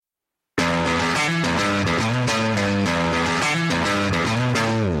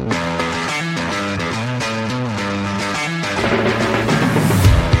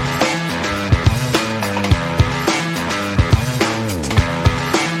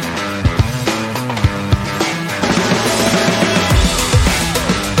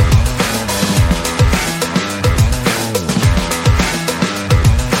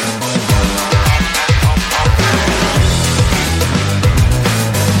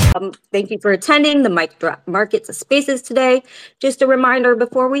Thank you for attending the MicDropMarkets spaces today. Just a reminder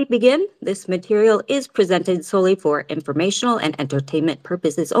before we begin, this material is presented solely for informational and entertainment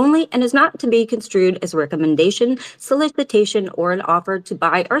purposes only and is not to be construed as a recommendation, solicitation, or an offer to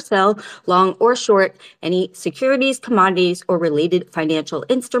buy or sell, long or short, any securities, commodities, or related financial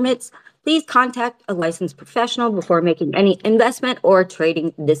instruments. Please contact a licensed professional before making any investment or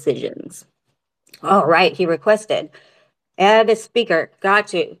trading decisions. All right, he requested. Add a speaker.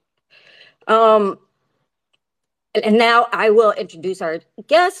 Got you. And now I will introduce our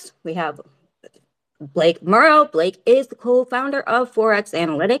guests. We have Blake Morrow. Blake is the co-founder of Forex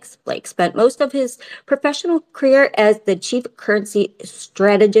Analytics. Blake spent most of his professional career as the chief currency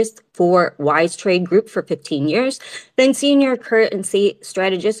strategist for Wise Trade Group for 15 years, then senior currency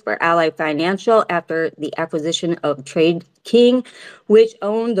strategist for Ally Financial after the acquisition of Trade King, which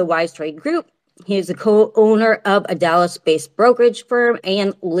owned the Wise Trade Group. He is a co-owner of a Dallas-based brokerage firm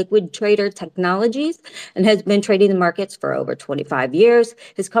and Liquid Trader Technologies and has been trading the markets for over 25 years.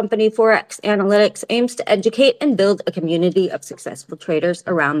 His company, Forex Analytics, aims to educate and build a community of successful traders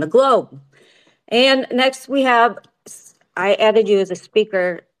around the globe. And next we have, I added you as a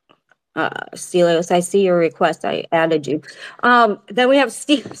speaker, Stelios. I see your request. I added you. Then we have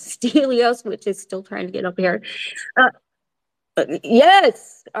Stelios, which is still trying to get up here.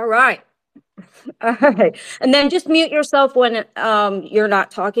 Yes. All right. All right. And then just mute yourself when you're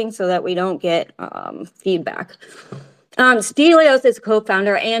not talking so that we don't get feedback. Stelios is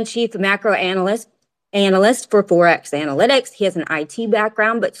co-founder and chief macro analyst for Forex Analytics. He has an IT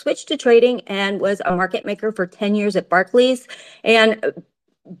background, but switched to trading and was a market maker for 10 years at Barclays and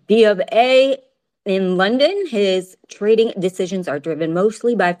B of A in London. His trading decisions are driven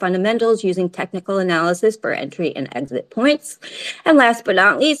mostly by fundamentals using technical analysis for entry and exit points. And last but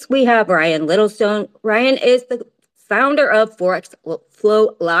not least, we have Ryan Littlestone. Ryan is the founder of Forex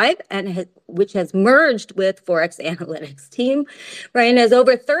Flow Live, which has merged with Forex Analytics team. Ryan has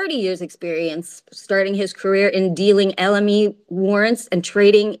over 30 years experience, starting his career in dealing LME warrants and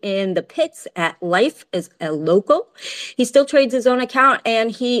trading in the pits at Life as a local. He still trades his own account,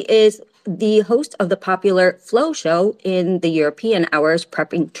 and he is the host of the popular Flow show in the European hours,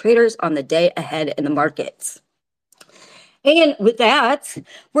 prepping traders on the day ahead in the markets. And with that,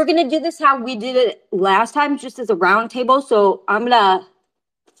 we're going to do this how we did it last time, just as a round table. So I'm going to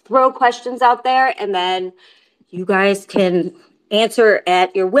throw questions out there, and then you guys can answer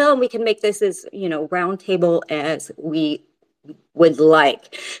at your will, and we can make this as, round table as we would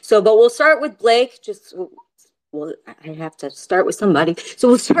like. So, but we'll start with Blake, well, I have to start with somebody. So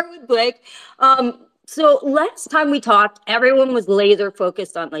we'll start with Blake. So last time we talked, everyone was laser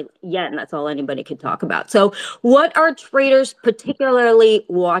focused on yen. That's all anybody could talk about. So what are traders particularly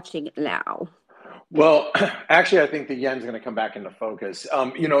watching now? Well, actually, I think the yen's going to come back into focus.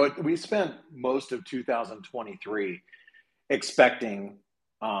 We spent most of 2023 expecting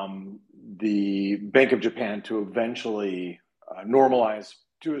the Bank of Japan to eventually normalize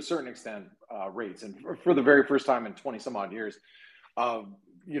to a certain extent rates, and for the very first time in 20 some odd years,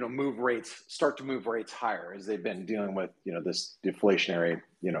 start to move rates higher as they've been dealing with this deflationary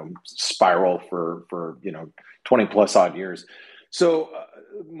spiral for 20 plus odd years. So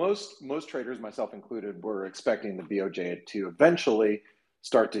most traders, myself included, were expecting the BOJ to eventually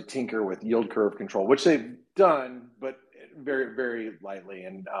start to tinker with yield curve control, which they've done, but very, very lightly.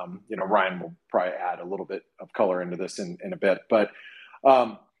 And Ryan will probably add a little bit of color into this in a bit, but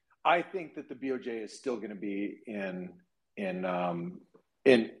I think that the BOJ is still going to be in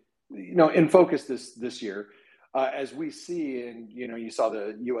focus this year, as we see. And you saw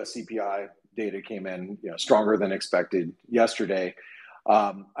the U.S. CPI data came in stronger than expected yesterday.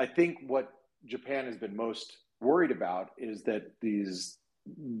 I think what Japan has been most worried about is that these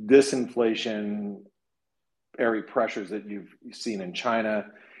disinflationary pressures that you've seen in China,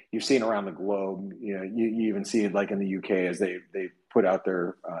 you've seen around the globe. You even see it like in the UK as they put out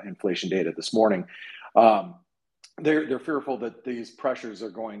their inflation data this morning. They're fearful that these pressures are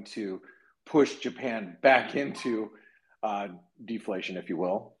going to push Japan back into deflation, if you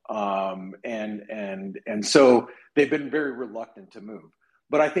will, and so they've been very reluctant to move.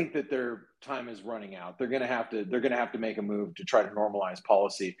 But I think that their time is running out. They're going to have to make a move to try to normalize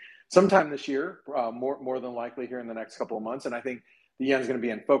policy sometime this year, more than likely here in the next couple of months. And I think the yen's going to be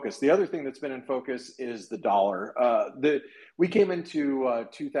in focus. The other thing that's been in focus is the dollar. We came into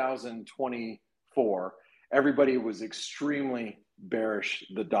 2024. Everybody was extremely bearish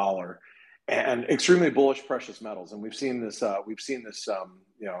the dollar and extremely bullish precious metals, and we've seen this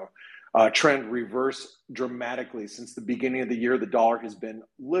trend reverse dramatically since the beginning of the year. The dollar has been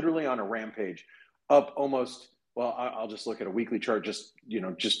literally on a rampage, up almost Well, I'll just look at a weekly chart, just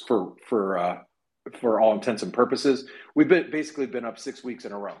for all intents and purposes. We've basically been up 6 weeks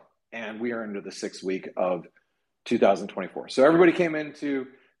in a row, and we are into the sixth week of 2024. So everybody came into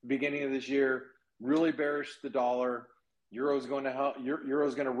the beginning of this year really bearish the dollar. Euro's going to hell.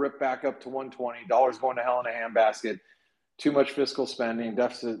 Euro's going to rip back up to 120. Dollar's going to hell in a handbasket. Too much fiscal spending,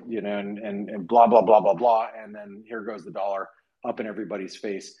 deficit, and blah blah blah blah blah. And then here goes the dollar up in everybody's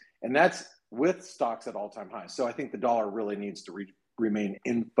face, and that's with stocks at all-time highs. So I think the dollar really needs to remain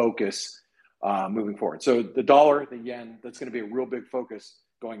in focus moving forward. So the dollar, the yen, that's going to be a real big focus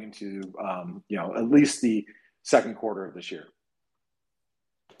going into at least the second quarter of this year.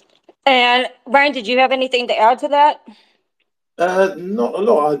 And Ryan, did you have anything to add to that? Not a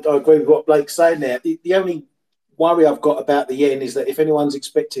lot. I agree with what Blake's saying there. The only worry I've got about the yen is that if anyone's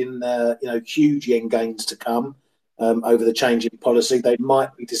expecting huge yen gains to come over the change in policy, they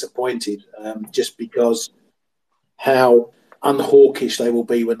might be disappointed just because how unhawkish they will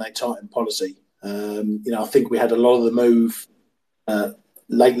be when they tighten policy. I think we had a lot of the move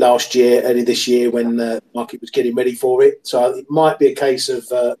late last year, early this year when the market was getting ready for it. So it might be a case of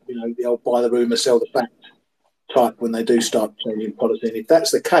the old buy the rumour, sell the fact type when they do start changing policy. And if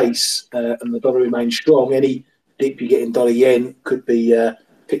that's the case and the dollar remains strong, any dip you get in dollar yen could be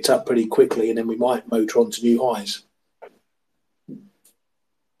picked up pretty quickly, and then we might motor on to new highs.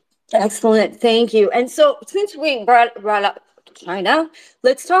 Excellent, thank you. And so, since we brought up China,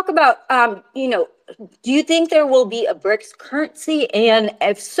 let's talk about do you think there will be a BRICS currency, and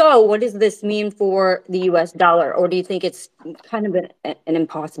if so, what does this mean for the U.S. dollar, or do you think it's kind of an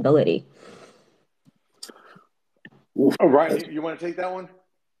impossibility? Oh, Ryan, you want to take that one?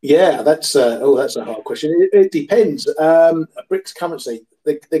 Yeah, that's a hard question. It depends. A BRICS currency,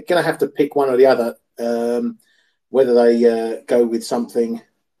 they're going to have to pick one or the other. Whether they go with something,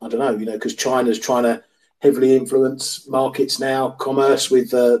 I don't know, because China's trying to heavily influence markets now, commerce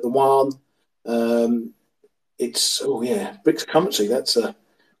with the yuan. BRICS currency. That's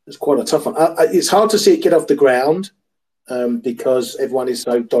quite a tough one. It's hard to see it get off the ground because everyone is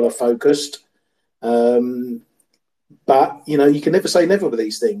so dollar focused. But, you can never say never with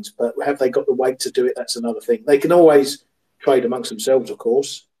these things. But have they got the weight to do it? That's another thing. They can always trade amongst themselves, of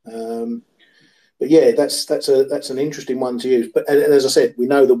course. But yeah, that's an interesting one to use. But and as I said, we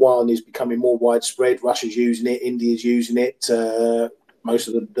know the yuan is becoming more widespread. Russia's using it. India's using it. Most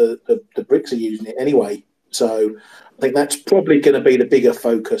of the BRICS are using it anyway. So I think that's probably going to be the bigger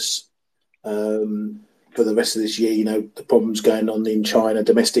focus for the rest of this year. The problems going on in China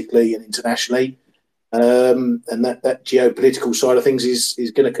domestically and internationally. And that geopolitical side of things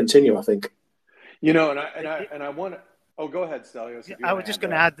is going to continue, I think. And I want to. Oh, go ahead, Stelios. I was just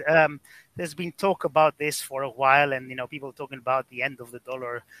going to add. There's been talk about this for a while, and people talking about the end of the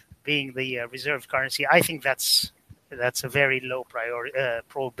dollar being the reserve currency. I think that's a very low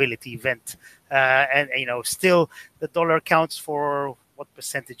probability event, and still the dollar counts for what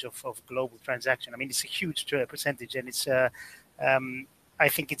percentage of global transaction? I mean, it's a huge percentage, and it's. I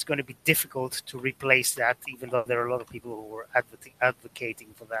think it's going to be difficult to replace that, even though there are a lot of people who are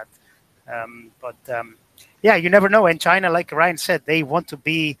advocating for that. Yeah, you never know. And China, like Ryan said, they want to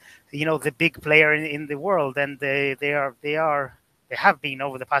be, the big player in the world, and they have been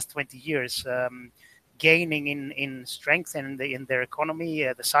over the past 20 years, gaining in strength and in their economy,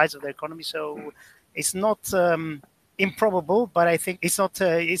 the size of their economy. So it's not improbable, but I think it's not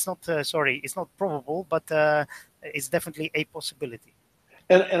probable, but it's definitely a possibility.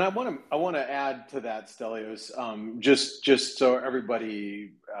 And I want to add to that, Stelios, just so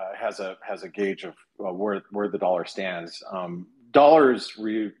everybody has a gauge of where the dollar stands. Dollars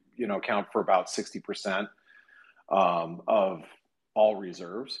account for about 60% of all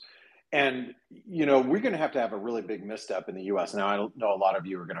reserves, and we're going to have a really big misstep in the U.S. Now, I don't know, a lot of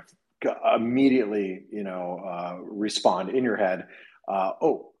you are going to immediately respond in your head.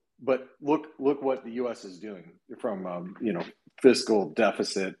 But look what the U.S. is doing from fiscal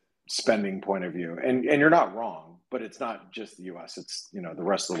deficit spending point of view, and you're not wrong, but it's not just the U.S. It's the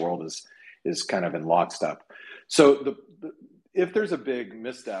rest of the world is kind of in lockstep. So if there's a big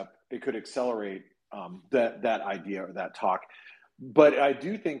misstep, it could accelerate that idea or that talk. But I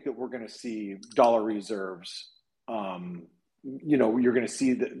do think that we're going to see dollar reserves. You're going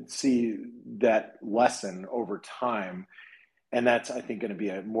to see that lessen over time. And that's, I think, going to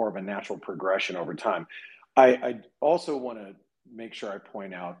be more of a natural progression over time. I also want to make sure I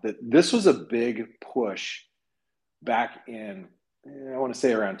point out that this was a big push back in, I want to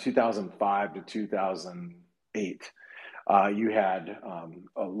say around 2005 to 2008. You had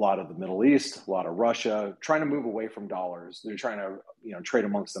a lot of the Middle East, a lot of Russia trying to move away from dollars. They're trying to trade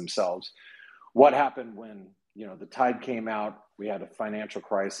amongst themselves. What happened when the tide came out. We had a financial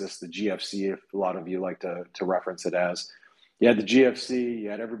crisis, the GFC, if a lot of you like to reference it as. You had the GFC, you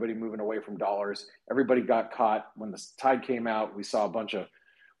had everybody moving away from dollars. Everybody got caught. When the tide came out, we saw a bunch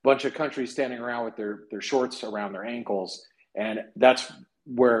of countries standing around with their shorts around their ankles. And that's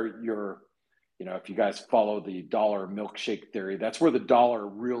where if you guys follow the dollar milkshake theory, that's where the dollar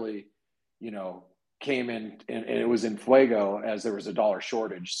really, came in, and it was in fuego as there was a dollar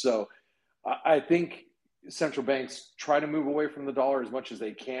shortage. So I think central banks try to move away from the dollar as much as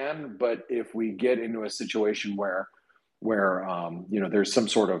they can. But if we get into a situation where there's some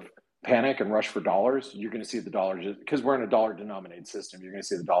sort of panic and rush for dollars, you're going to see the dollar, just because we're in a dollar denominated system, you're going to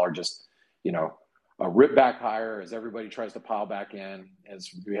see the dollar just, rip back higher as everybody tries to pile back in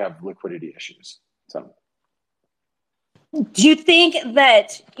as we have liquidity issues. So, do you think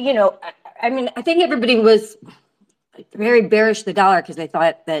that, I think everybody was very bearish the dollar because they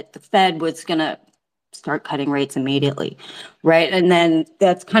thought that the Fed was going to start cutting rates immediately, right? And then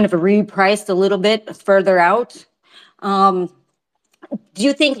that's kind of repriced a little bit further out. Do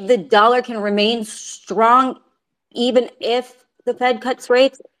you think the dollar can remain strong even if the Fed cuts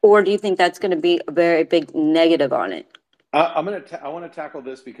rates, or do you think that's going to be a very big negative on it? I want to tackle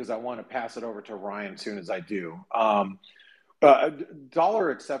this because I want to pass it over to Ryan as soon as I do.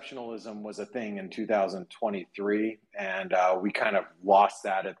 Dollar exceptionalism was a thing in 2023, and we kind of lost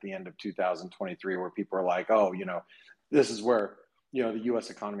that at the end of 2023, where people are like, oh, this is where, the U.S.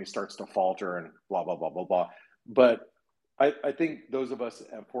 economy starts to falter and blah, blah, blah, blah, blah. But I think those of us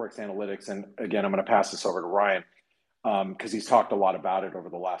at Forex Analytics, and again, I'm going to pass this over to Ryan because he's talked a lot about it over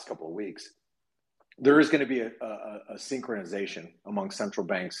the last couple of weeks. There is going to be a synchronization among central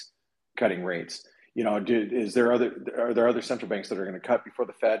banks cutting rates. Are there other central banks that are going to cut before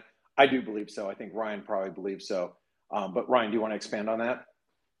the Fed? I do believe so. I think Ryan probably believes so. But Ryan, do you want to expand on that?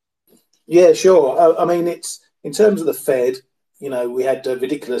 Yeah, sure. It's in terms of the Fed. We had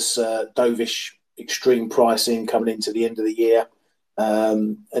ridiculous dovish extreme pricing coming into the end of the year,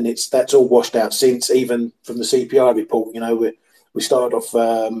 and that's all washed out since. Even from the CPI report, we started off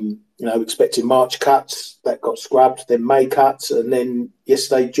expecting March cuts that got scrubbed, then May cuts, and then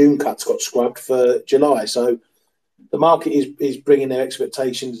yesterday June cuts got scrubbed for July. So the market is bringing their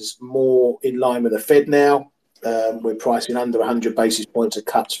expectations more in line with the Fed now. We're pricing under 100 basis points of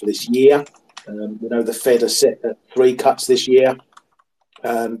cuts for this year. The Fed has set at 3 cuts this year.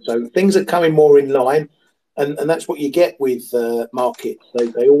 So things are coming more in line, and that's what you get with markets.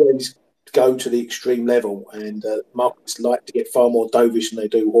 They always go to the extreme level, and markets like to get far more dovish than they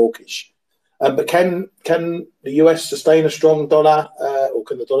do hawkish. But can the US sustain a strong dollar, or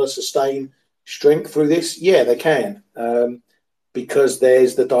can the dollar sustain strength through this? Yeah, they can, because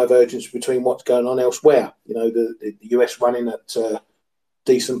there's the divergence between what's going on elsewhere. The US running at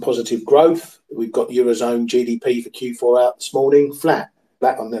decent positive growth. We've got Eurozone GDP for Q4 out this morning, flat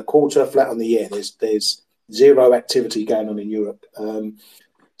on the quarter, flat on the year. There's zero activity going on in Europe.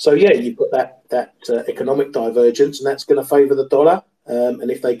 So yeah, you put that economic divergence, and that's going to favour the dollar.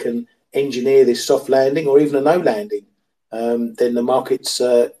 And if they can engineer this soft landing or even a no landing, then the market's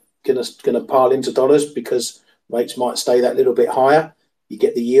going to pile into dollars because rates might stay that little bit higher. You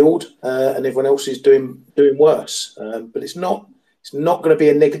get the yield, and everyone else is doing worse. But it's not going to be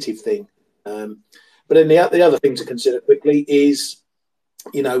a negative thing. But then the other thing to consider quickly is,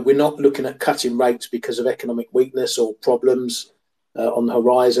 we're not looking at cutting rates because of economic weakness or problems on the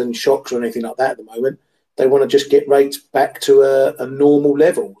horizon, shocks or anything like that at the moment. They want to just get rates back to a normal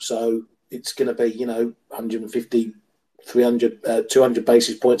level. So it's going to be, 150, 300, 200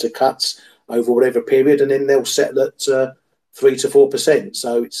 basis points of cuts over whatever period, and then they'll settle at 3 to 4%.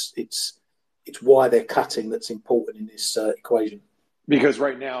 So it's why they're cutting that's important in this equation. Because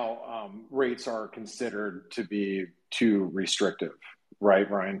right now, rates are considered to be too restrictive,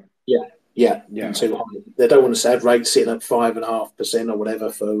 right, Ryan? Yeah. Too high. They don't want us to have rates sitting at 5.5% or whatever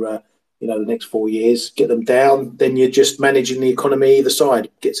for the next 4 years. Get them down, then you're just managing the economy either side.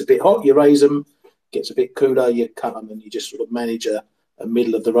 Gets a bit hot, you raise them. Gets a bit cooler, you cut them, and you just sort of manage a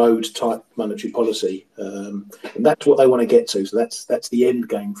middle of the road type monetary policy. And that's what they want to get to. So that's the end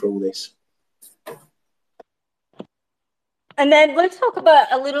game for all this. And then let's talk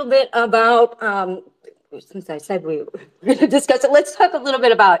a little bit about. Since I said we were going to discuss it, let's talk a little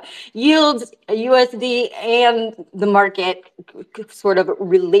bit about yields, USD, and the market sort of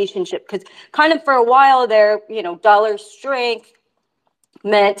relationship. Because kind of for a while there, dollar strength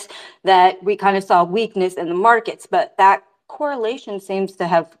meant that we kind of saw weakness in the markets, but that correlation seems to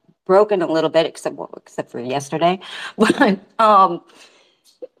have broken a little bit, except for yesterday. But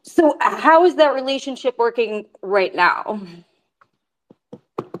so how is that relationship working right now?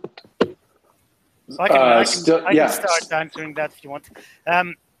 So I can Yeah. start answering that if you want.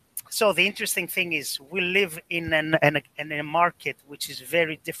 So the interesting thing is we live in a market which is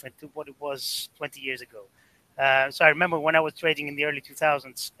very different to what it was 20 years ago. So I remember when I was trading in the early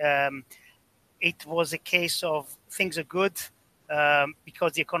 2000s, it was a case of things are good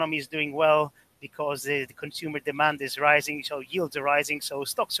because the economy is doing well, because the consumer demand is rising, so yields are rising, so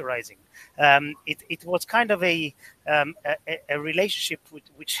stocks are rising. It was kind of a relationship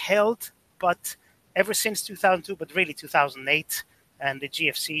which held, but ever since 2002, but really 2008 and the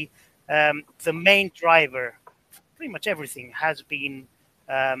GFC, the main driver for pretty much everything has been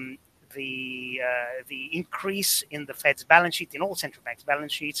the increase in the Fed's balance sheet, in all central banks'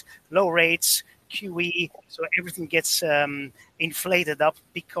 balance sheets, low rates, QE, so everything gets inflated up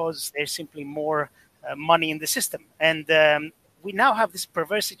because there's simply more money in the system. And we now have this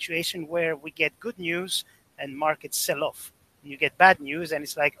perverse situation where we get good news and markets sell off. And you get bad news and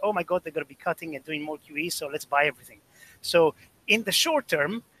it's like, oh my God, they're going to be cutting and doing more QE, so let's buy everything. So in the short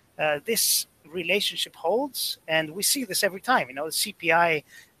term, this relationship holds, and we see this every time. The CPI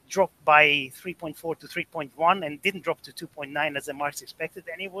dropped by 3.4 to 3.1 and didn't drop to 2.9 as the markets expected,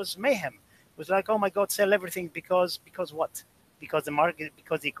 and it was mayhem. It was like, oh my God, sell everything because what? Because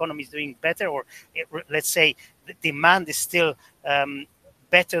the economy is doing better, or let's say the demand is still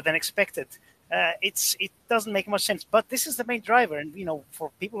better than expected. It doesn't make much sense, but this is the main driver. And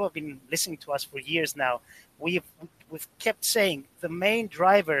for people who have been listening to us for years now, we've kept saying the main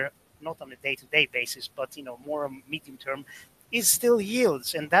driver, not on a day-to-day basis, but more medium term, is still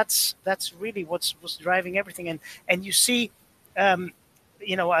yields, and that's really what's driving everything. And you see,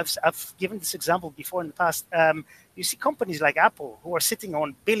 I've given this example before in the past. You see companies like Apple who are sitting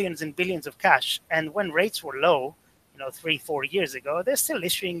on billions and billions of cash, and when rates were low, 3-4 years ago, they're still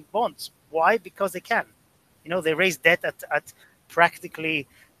issuing bonds. Why? Because they can. They raise debt at practically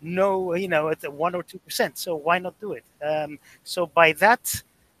no, at 1 or 2%. So why not do it? So by that,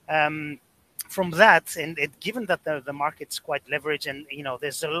 from that, and given that the market's quite leveraged, and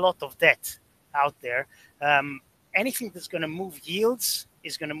there's a lot of debt out there, anything that's going to move yields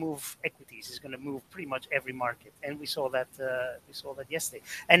is going to move equities, is going to move pretty much every market, and we saw that yesterday.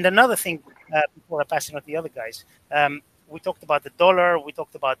 And another thing, before I pass it on to the other guys, we talked about the dollar, we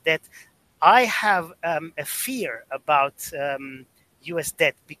talked about debt. I have a fear about U.S.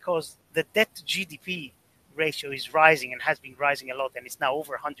 debt because the debt to GDP ratio is rising and has been rising a lot, and it's now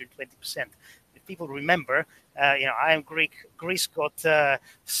over 120%. If people remember, I am Greek. Greece got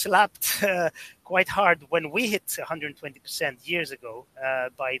slapped quite hard when we hit 120% years ago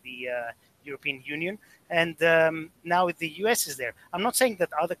by the European Union, and now the US is there. I'm not saying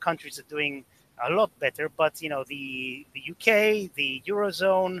that other countries are doing a lot better, but the UK, the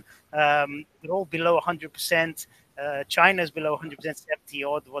Eurozone, they're all below 100%. China's below 100%, 70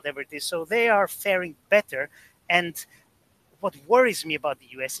 odd, whatever it is. So they are faring better. And what worries me about the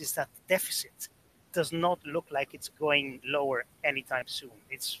US is that the deficit does not look like it's going lower anytime soon.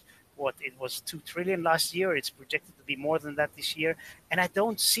 It was 2 trillion last year. It's projected to be more than that this year. And I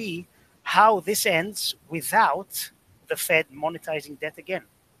don't see how this ends without the Fed monetizing debt again.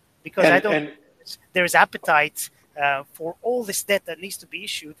 Because there is appetite for all this debt that needs to be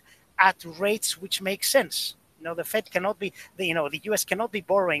issued at rates which make sense. The Fed cannot be, the US cannot be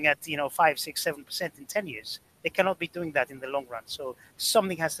borrowing at 5, 6, 7% in 10 years. They cannot be doing that in the long run. So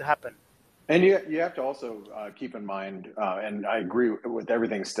something has to happen. And you have to also keep in mind, and I agree with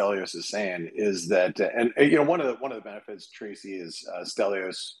everything Stelios is saying, is that, and one of the benefits, Tracy, is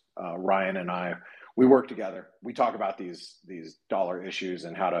Stelios, Ryan, and I, we work together. We talk about these dollar issues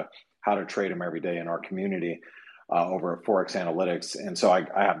and how to trade them every day in our community over at Forex Analytics. And so I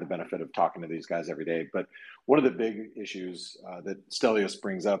have the benefit of talking to these guys every day. But one of the big issues that Stelios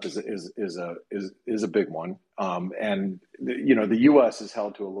brings up is a big one. And the U.S. is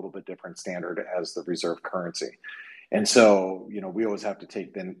held to a little bit different standard as the reserve currency. And so, we always have to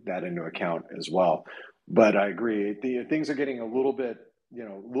take that into account as well. But I agree, things are getting a little bit,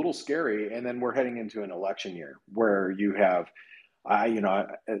 a little scary. And then we're heading into an election year where you have,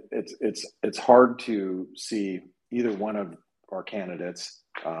 it's hard to see either one of our candidates,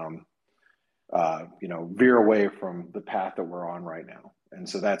 veer away from the path that we're on right now. And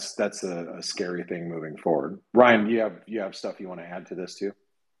so that's a scary thing moving forward. Ryan, you have stuff you want to add to this too?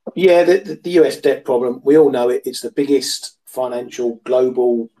 Yeah, the US debt problem, we all know it. It's the biggest financial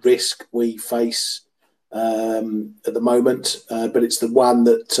global risk we face at the moment, but it's the one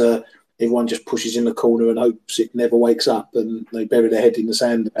that everyone just pushes in the corner and hopes it never wakes up, and they bury their head in the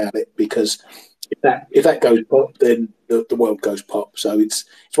sand about it, because if that goes pop, then the world goes pop. So it's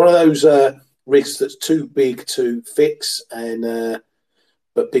one of those risks that's too big to fix, and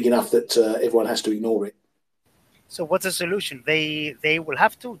but big enough that everyone has to ignore it. So what's the solution? They will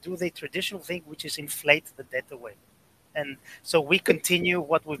have to do the traditional thing, which is inflate the debt away. And so we continue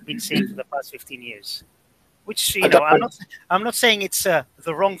what we've been seeing for the past 15 years, which, I'm not saying it's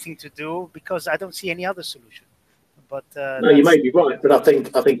the wrong thing to do, because I don't see any other solution. But no, you may be right, but I think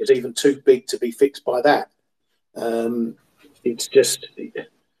it's even too big to be fixed by that. It's just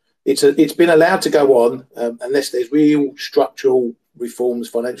it's been allowed to go on unless there's real structural reforms,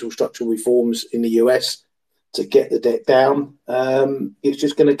 financial structural reforms in the US to get the debt down. It's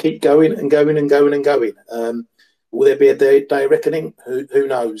just going to keep going and going and going and going. Will there be a day reckoning? Who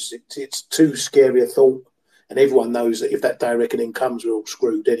knows? It's too scary a thought, and everyone knows that if that day reckoning comes, we're all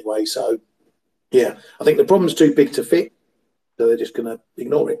screwed anyway. So, yeah, I think the problem's too big to fix, so they're just going to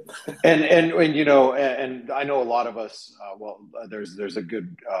ignore it. and I know a lot of us. There's a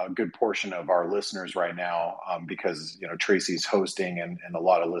good portion of our listeners right now because Tracy's hosting, and a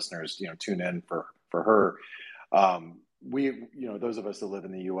lot of listeners tune in for her. Those of us that live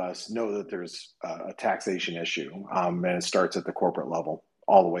in the U.S. know that there's a taxation issue, and it starts at the corporate level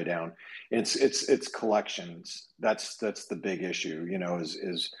all the way down. It's collections. That's the big issue.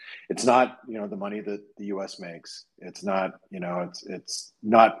 Is it's not the money that the U.S. makes. It's not it's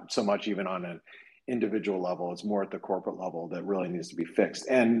not so much even on an individual level. It's more at the corporate level that really needs to be fixed.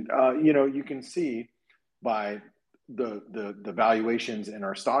 And you can see by the valuations in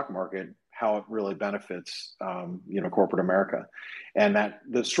our stock market how it really benefits corporate America, and that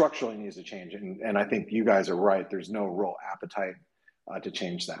the structurally needs to change. And I think you guys are right. There's no real appetite to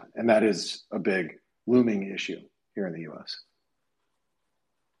change that, and that is a big looming issue here in the U.S.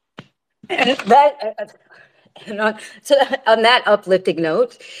 And on that uplifting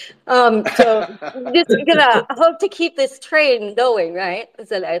note, so just gonna hope to keep this train going, right? Is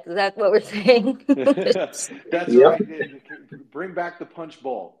that what we're saying? That's right. Bring back the punch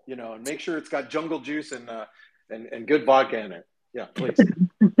bowl, and make sure it's got jungle juice and good vodka in it. Yeah, please.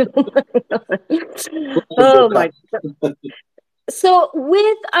 Oh my God. So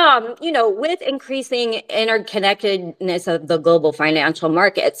with with increasing interconnectedness of the global financial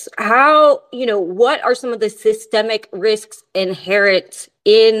markets, what are some of the systemic risks inherent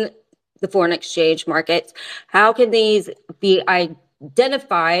in the foreign exchange markets? How can these be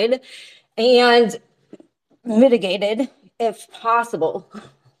identified and mitigated if possible?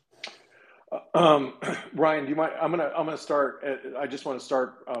 Ryan, do you mind? I'm gonna start. I just want to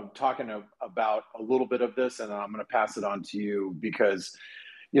start talking about a little bit of this, and then I'm going to pass it on to you because,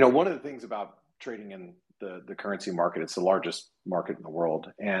 one of the things about trading in the currency market, it's the largest market in the world,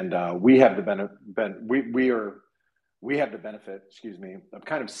 and we have the benefit, of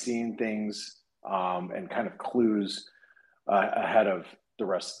kind of seeing things and kind of clues ahead of the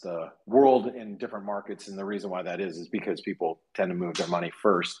rest of the world in different markets. And the reason why that is because people tend to move their money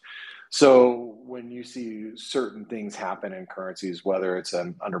first. So when you see certain things happen in currencies, whether it's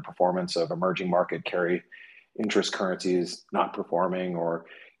an underperformance of emerging market carry interest currencies not performing, or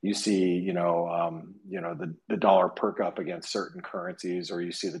you see, the dollar perk up against certain currencies, or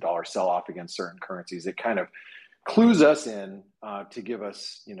you see the dollar sell off against certain currencies, it kind of clues us in to give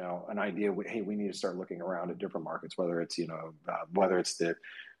us, an idea. Hey, we need to start looking around at different markets, whether it's, whether it's the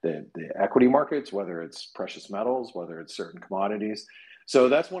equity markets, whether it's precious metals, whether it's certain commodities. So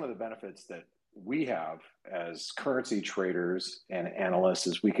that's one of the benefits that we have as currency traders and analysts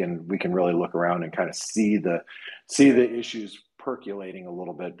is we can really look around and kind of see the issues percolating a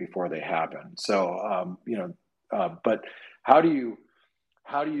little bit before they happen. So but how do you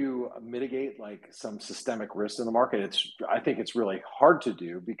mitigate like some systemic risks in the market? I think it's really hard to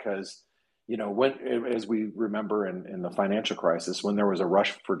do because as we remember in the financial crisis, when there was a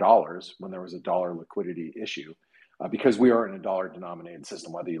rush for dollars, when there was a dollar liquidity issue. Because we are in a dollar-denominated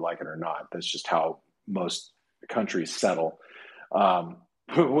system, whether you like it or not. That's just how most countries settle.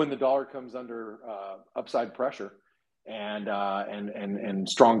 When the dollar comes under upside pressure and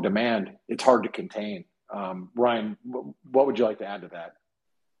strong demand, it's hard to contain. Ryan, what would you like to add to that?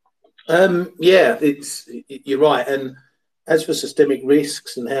 You're right. And as for systemic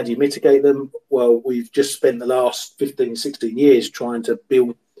risks and how do you mitigate them? Well, we've just spent the last 15, 16 years trying to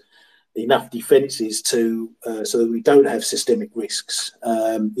build enough defences so that we don't have systemic risks.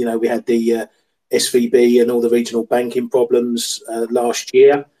 We had the SVB and all the regional banking problems last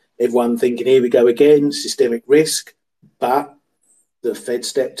year. Everyone thinking, here we go again, systemic risk. But the Fed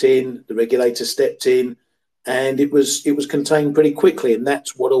stepped in, the regulator stepped in, and it was contained pretty quickly. And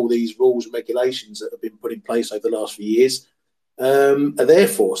that's what all these rules and regulations that have been put in place over the last few years are there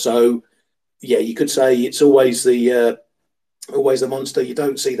for. So, yeah, you could say it's always the monster you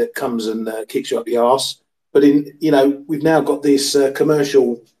don't see that comes and kicks you up the arse. But we've now got this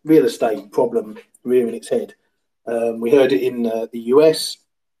commercial real estate problem rearing its head. We heard it in the US.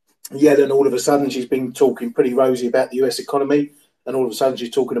 Yellen, all of a sudden, she's been talking pretty rosy about the US economy, and all of a sudden,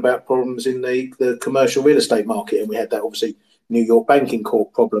 she's talking about problems in the commercial real estate market. And we had that, obviously, New York banking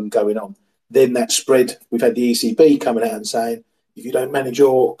court problem going on. Then that spread. We've had the ECB coming out and saying, if you don't manage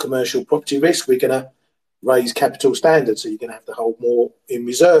your commercial property risk, we're going to raise capital standards. So you're going to have to hold more in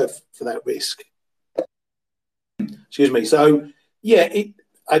reserve for that risk. Excuse me. So, yeah,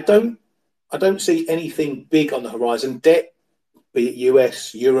 I don't see anything big on the horizon. Debt, be it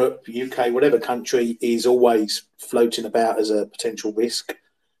US, Europe, UK, whatever country, is always floating about as a potential risk.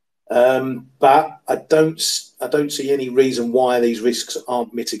 But I don't see any reason why these risks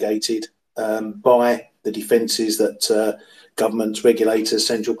aren't mitigated by the defences that governments, regulators,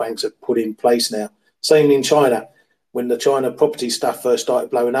 central banks have put in place now. Same in China. When the China property stuff first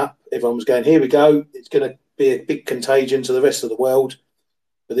started blowing up, everyone was going, here we go, it's going to be a big contagion to the rest of the world.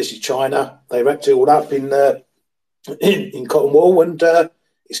 But this is China. They wrapped it all up in cotton wool, and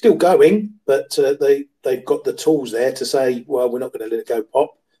it's still going, but they've got the tools there to say, well, we're not going to let it go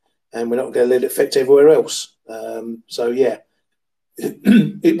pop, and we're not going to let it affect everywhere else. So, yeah,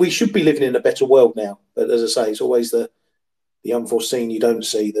 we should be living in a better world now. But as I say, it's always the unforeseen you don't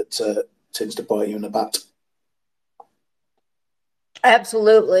see that tends to bite you in the butt.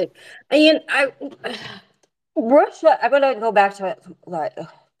 Absolutely. And Russia, I'm going to go back to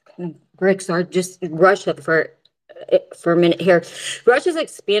BRICS are just Russia for a minute here. Russia's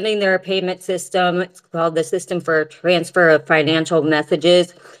expanding their payment system. It's called the System for Transfer of Financial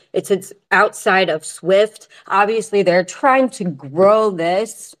Messages. It's outside of SWIFT. Obviously, they're trying to grow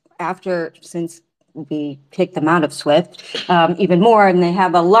this since we kicked them out of SWIFT even more, and they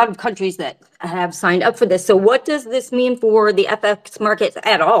have a lot of countries that have signed up for this. So what does this mean for the FX markets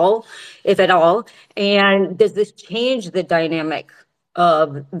at all, if at all? And does this change the dynamic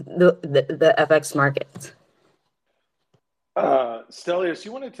of the FX markets? Stelios,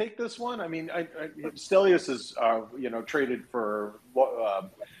 you want to take this one? I mean, Stelios is traded for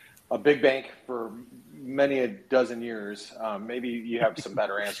a big bank for many a dozen years. Maybe you have some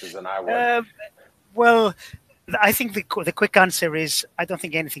better answers than I would. Well, I think the quick answer is I don't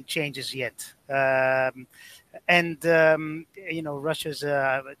think anything changes yet. Russia's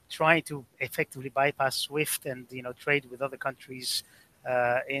trying to effectively bypass SWIFT and trade with other countries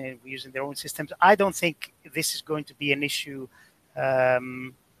using their own systems. I don't think this is going to be an issue,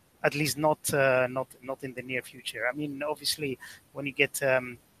 at least not in the near future. I mean, obviously, when you get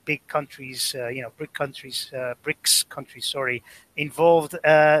big countries, BRICS countries, involved,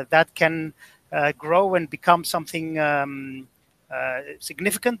 that can grow and become something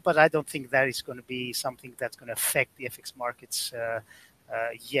significant, but I don't think that is going to be something that's going to affect the FX markets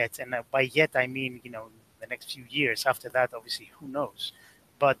yet. And by yet, I mean, the next few years. After that, obviously, who knows?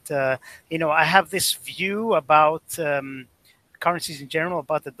 But, I have this view about currencies in general,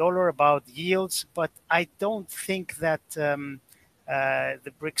 about the dollar, about yields, but I don't think that the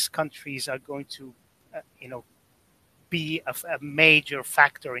BRICS countries are going to, be a major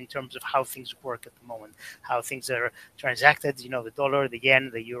factor in terms of how things work at the moment, how things are transacted, the dollar, the yen,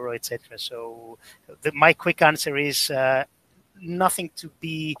 the euro, etc. So my quick answer is nothing to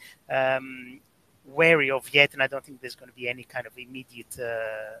be wary of yet, and I don't think there's going to be any kind of immediate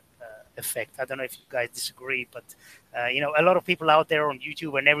effect. I don't know if you guys disagree, but a lot of people out there on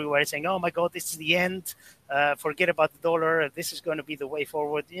YouTube and everywhere saying, "Oh my God, this is the end. Forget about the dollar. This is going to be the way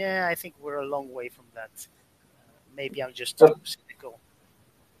forward." Yeah, I think we're a long way from that. Maybe I'm just too cynical.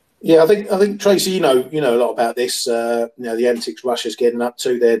 Yeah, I think Tracy, you know a lot about this. The antics Russia's getting up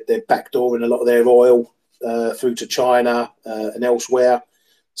to. They're backdooring a lot of their oil through to China and elsewhere.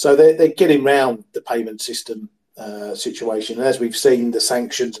 So they're getting round the payment system situation. And as we've seen, the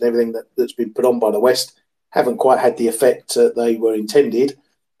sanctions and everything that's been put on by the West haven't quite had the effect they were intended.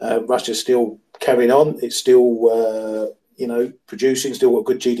 Russia's still carrying on. It's still, producing, still got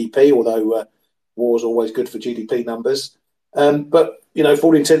good GDP, although war's always good for GDP numbers. But, for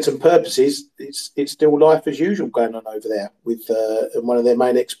all intents and purposes, it's still life as usual going on over there with one of their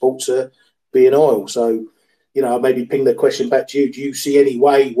main exports being oil. So, I'll maybe ping the question back to you. Do you see any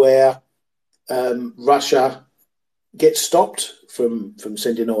way where Russia gets stopped from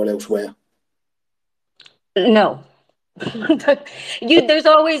sending oil elsewhere? No. There's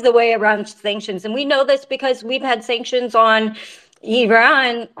always a way around sanctions. And we know this because we've had sanctions on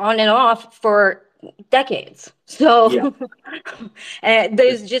Iran on and off for decades. So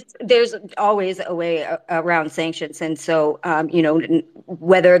there's always a way around sanctions. And so,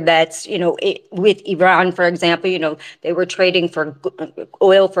 whether that's, with Iran, for example, they were trading for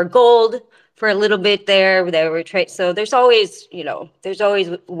oil for gold for a little bit there. They were so there's always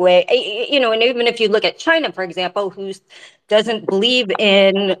way, and even if you look at China, for example, who doesn't believe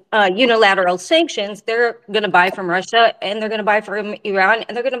in unilateral sanctions, they're going to buy from Russia, and they're going to buy from Iran,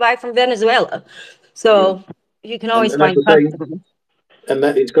 and they're going to buy from Venezuela. So you can always find customers. And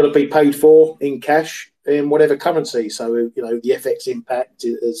that it's got to be paid for in cash in whatever currency. So the FX impact,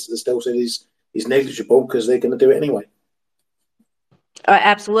 as Del said, is negligible because they're going to do it anyway.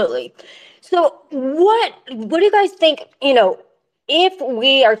 Absolutely. So what do you guys think? If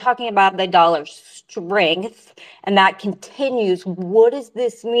we are talking about the dollar strength and that continues, what does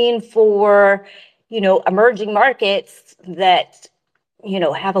this mean for emerging markets that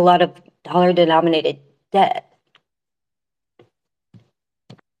have a lot of dollar denominated debt?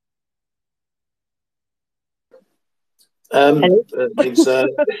 Means they're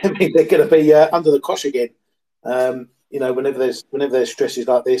going to be under the cosh again. Whenever there's stresses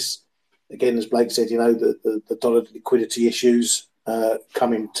like this, again, as Blake said, the dollar liquidity issues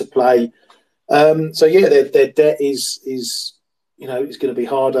come into play. Their debt is going to be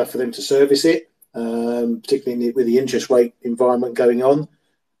harder for them to service it, particularly with the interest rate environment going on.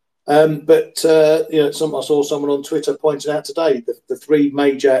 I saw someone on Twitter pointing out today the three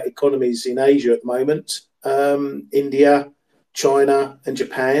major economies in Asia at the moment, India, China, and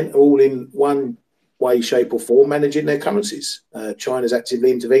Japan, all in one way, shape, or form managing their currencies. China's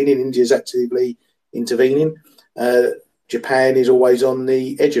actively intervening, India's actively intervening. Japan is always on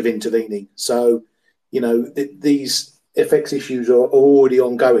the edge of intervening. So, these FX issues are already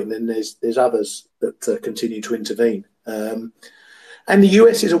ongoing, and there's others that continue to intervene. And the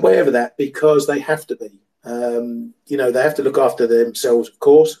US is aware of that because they have to be. They have to look after themselves, of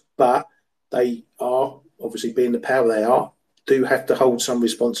course, but they are, obviously being the power they are, do have to hold some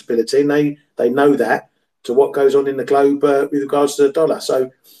responsibility. And they know that to what goes on in the globe with regards to the dollar.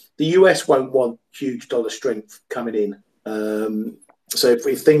 So the US won't want huge dollar strength coming in. So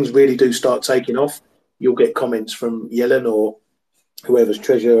if things really do start taking off, you'll get comments from Yellen or whoever's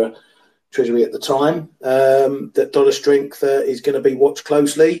Treasury at the time that dollar strength is going to be watched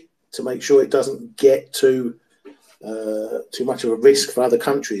closely to make sure it doesn't get too much of a risk for other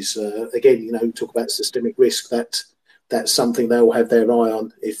countries. Again, talk about systemic risk. That's something they'll have their eye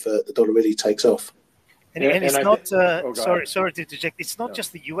on if the dollar really takes off. And it's not. Sorry to interject. It's not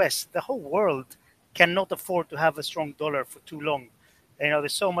just the U.S. The whole world cannot afford to have a strong dollar for too long.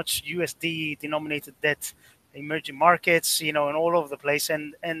 There's so much USD denominated debt, emerging markets, and all over the place.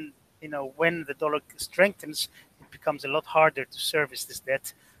 And when the dollar strengthens, it becomes a lot harder to service this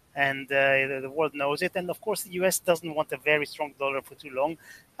debt. And the world knows it. And of course, the US doesn't want a very strong dollar for too long,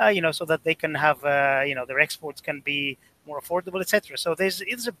 so that they can have, their exports can be more affordable, etc. So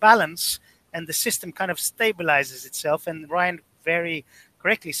there's a balance, and the system kind of stabilizes itself. And Ryan very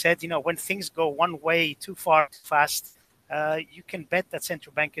correctly said, when things go one way too far, fast, you can bet that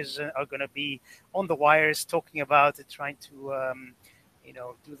central bankers are going to be on the wires talking about it, trying to,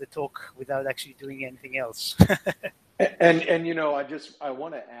 do the talk without actually doing anything else. And I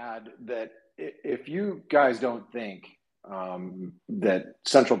want to add that if you guys don't think that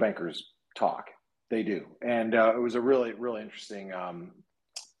central bankers talk, they do. And it was a really, really interesting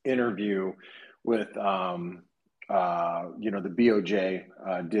interview with the BOJ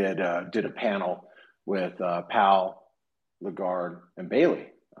did a panel with Powell, Lagarde, and Bailey.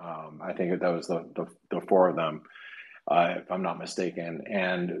 I think that was the four of them, if I'm not mistaken,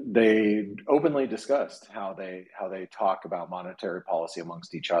 and they openly discussed how they talk about monetary policy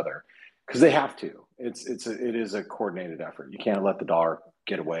amongst each other, because they have to. It is a coordinated effort. You can't let the dollar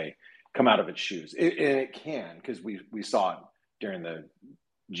get away, come out of its shoes. And it can, because we saw it during the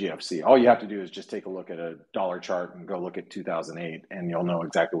GFC. All you have to do is just take a look at a dollar chart and go look at 2008, and you'll know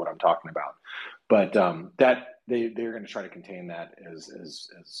exactly what I'm talking about. But that they're going to try to contain that as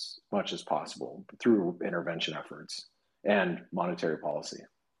much as possible through intervention efforts and monetary policy.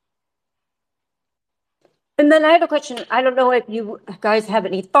 And then I have a question. I don't know if you guys have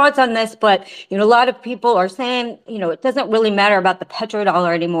any thoughts on this, but a lot of people are saying, it doesn't really matter about the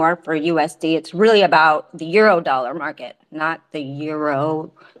petrodollar anymore for USD. It's really about the euro dollar market, not the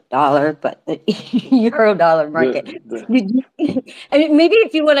euro dollar, but the euro dollar market. I mean, maybe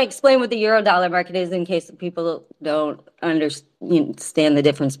if you want to explain what the euro dollar market is, in case people don't understand the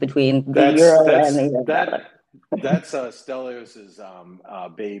difference between the euro and the euro dollar. That's Stelios's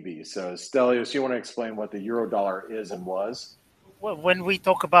baby. So Stelios, you want to explain what the euro dollar is and was? Well, when we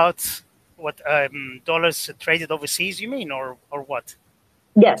talk about what dollars traded overseas, you mean, or what?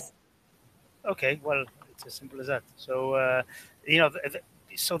 Yes. Okay, well, it's as simple as that. So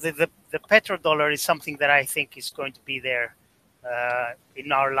so the petrodollar is something that I think is going to be there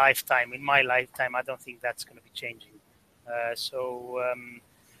in our lifetime. In my lifetime, I don't think that's going to be changing.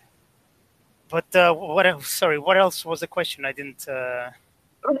 But what else? Sorry, what else was the question? I didn't.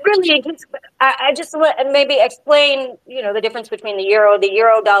 Really, I just want to maybe explain, the difference between the euro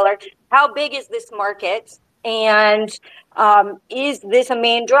dollar. How big is this market, and is this a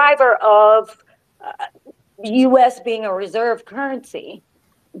main driver of U.S. being a reserve currency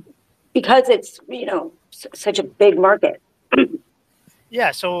because it's such a big market?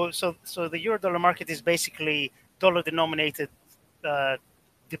 Yeah. So the euro dollar market is basically dollar denominated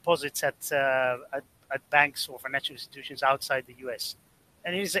deposits at banks or financial institutions outside the U.S.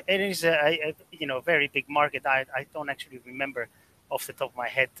 And it is a very big market. I don't actually remember off the top of my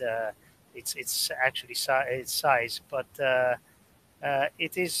head its actually its size, but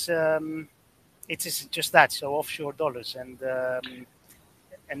it is just that. So offshore dollars and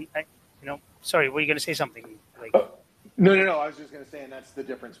sorry, were you going to say something? No. I was just going to say, and that's the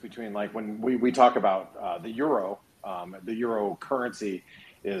difference between when we talk about the euro currency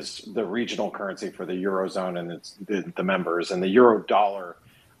is the regional currency for the Eurozone and it's the members, and the euro dollar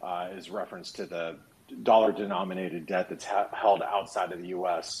is reference to the dollar denominated debt that's held outside of the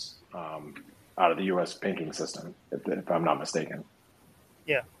U.S., out of the U.S. banking system, if I'm not mistaken.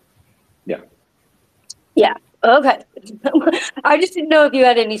 Yeah. Okay. I just didn't know if you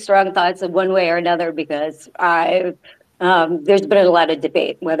had any strong thoughts of one way or another, because there's been a lot of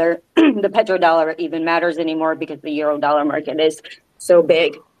debate whether the petrodollar even matters anymore because the euro dollar market is so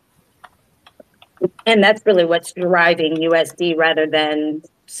big. And that's really what's driving USD rather than,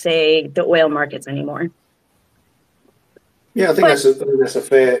 say, the oil markets anymore. Yeah, I think that's a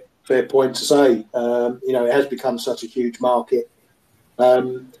fair point to say. It has become such a huge market.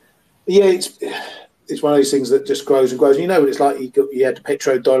 It's one of those things that just grows and grows. It's like you had the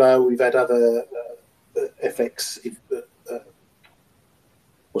petrodollar. We've had other FX.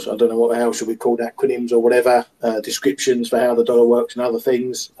 I don't know how should we call acronyms or whatever, descriptions for how the dollar works and other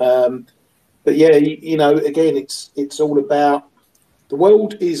things. But yeah, again, it's all about the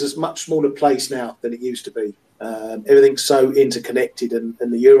world is a much smaller place now than it used to be. Everything's so interconnected, and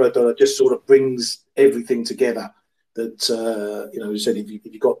the euro dollar just sort of brings everything together. That as I said, if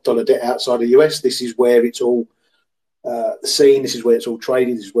you've got dollar debt outside of the US, this is where it's all seen. This is where it's all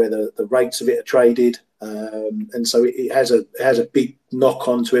traded. This is where the rates of it are traded, and so it has a big knock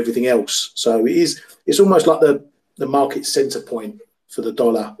on to everything else. So it's almost like the market center point for the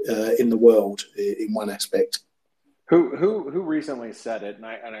dollar in the world in one aspect. Who recently said it,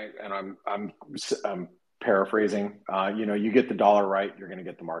 and I'm paraphrasing. You get the dollar right, you're going to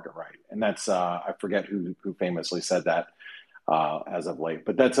get the market right, and that's I forget who famously said that as of late,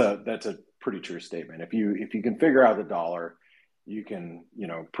 but that's a pretty true statement. If you can figure out the dollar, you can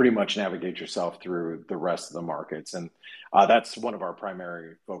pretty much navigate yourself through the rest of the markets, and that's one of our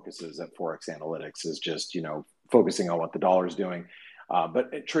primary focuses at Forex Analytics is just focusing on what the dollar is doing,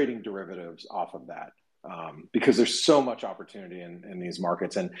 but trading derivatives off of that. Because there's so much opportunity in these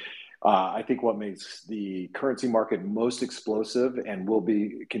markets. And I think what makes the currency market most explosive and will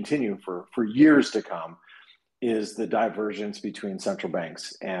continue for years to come is the divergence between central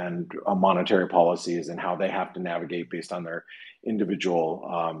banks and monetary policies and how they have to navigate based on their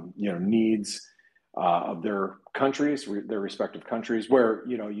individual needs of their countries, their respective countries, where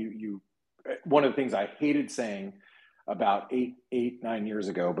one of the things I hated saying about 9 years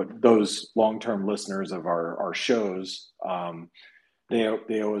ago, but those long-term listeners of our shows,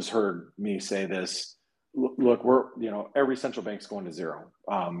 they always heard me say this. Look, every central bank's going to zero,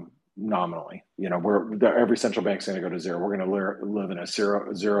 nominally. Every central bank's going to go to zero. We're going to live in a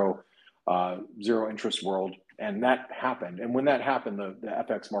zero interest world, and that happened. And when that happened, the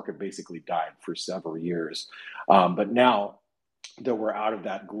FX market basically died for several years. But now that we're out of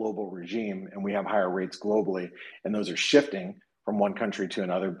that global regime and we have higher rates globally, and those are shifting from one country to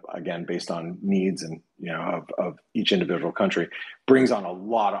another, again, based on needs and of each individual country, brings on a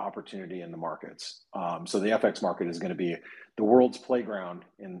lot of opportunity in the markets. So the FX market is going to be the world's playground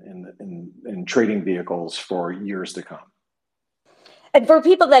in trading vehicles for years to come. And for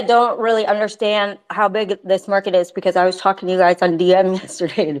people that don't really understand how big this market is, because I was talking to you guys on DM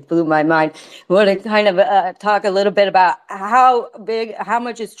yesterday and it blew my mind, I want to kind of talk a little bit about how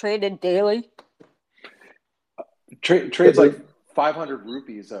much is traded daily? Trades like 500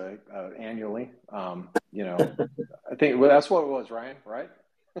 rupees annually. I think that's what it was, Ryan, right?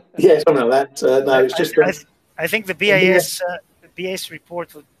 Yeah, something like that. No, it's just. I think the BIS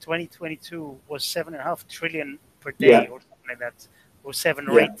report for 2022 was 7.5 trillion per day, or something like that. Or 7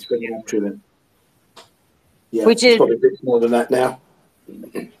 or 8 trillion. Yeah, which it's is probably a bit more than that now.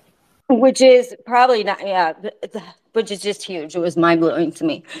 which is probably not, yeah, which is just huge. It was mind blowing to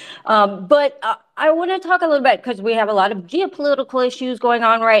me. But I want to talk a little bit because we have a lot of geopolitical issues going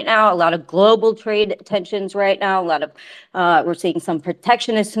on right now, a lot of global trade tensions right now, a lot of we're seeing some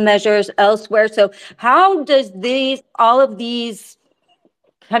protectionist measures elsewhere. So how does all of these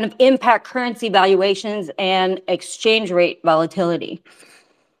kind of impact currency valuations and exchange rate volatility?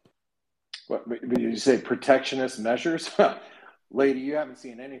 What did you say? Protectionist measures? Lady, you haven't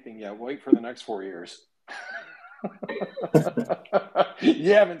seen anything yet. Wait for the next 4 years.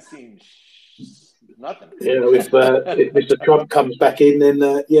 You haven't seen nothing. Yeah, if Mr. Trump comes back in, then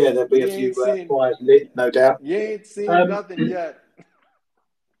there'll be a few fires lit, no doubt. You ain't seen nothing yet.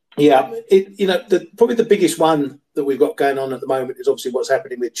 Yeah, probably the biggest one that we've got going on at the moment is obviously what's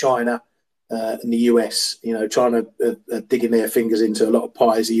happening with China and the US. China are digging their fingers into a lot of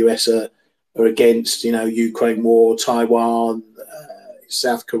pies. The US are against, Ukraine war, Taiwan,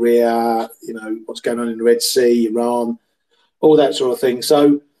 South Korea, what's going on in the Red Sea, Iran, all that sort of thing.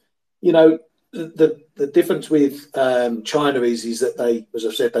 So, the difference with China is that they, as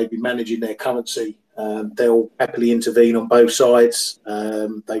I've said, they've been managing their currency. They'll happily intervene on both sides.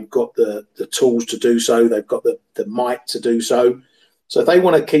 They've got the tools to do so. They've got the might to do so. So they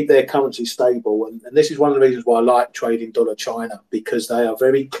want to keep their currency stable. And this is one of the reasons why I like trading dollar China, because they are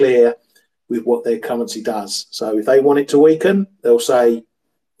very clear with what their currency does. So if they want it to weaken, they'll say,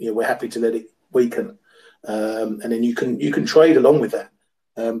 we're happy to let it weaken. And then you can trade along with that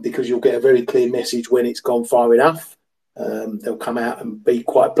because you'll get a very clear message when it's gone far enough. They'll come out and be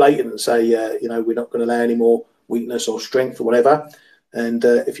quite blatant and say, we're not going to allow any more weakness or strength or whatever. And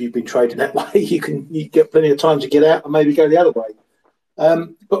if you've been trading that way, you get plenty of time to get out and maybe go the other way.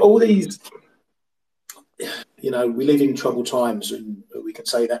 But all these, we live in troubled times, and we can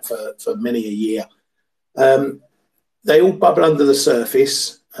say that for many a year. They all bubble under the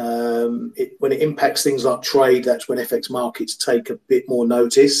surface. When it impacts things like trade, that's when FX markets take a bit more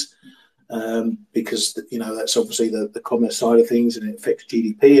notice. Because that's obviously the commerce side of things, and it affects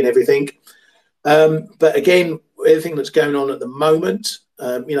GDP and everything. But again, everything that's going on at the moment,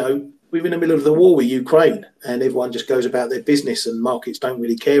 we're in the middle of the war with Ukraine, and everyone just goes about their business, and markets don't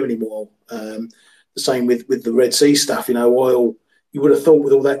really care anymore. The same with the Red Sea stuff. Oil. You would have thought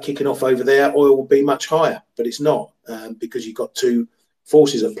with all that kicking off over there, oil would be much higher, but it's not because you've got two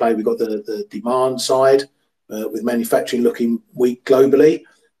forces at play. We've got the demand side with manufacturing looking weak globally.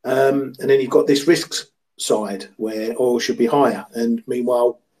 And then you've got this risks side where oil should be higher. And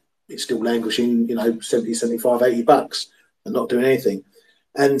meanwhile, it's still languishing, 70, 75, $80 and not doing anything.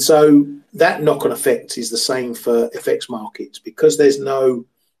 And so that knock-on effect is the same for FX markets because there's no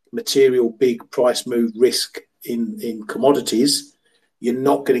material big price move risk in commodities. You're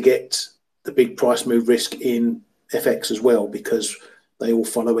not going to get the big price move risk in FX as well because they all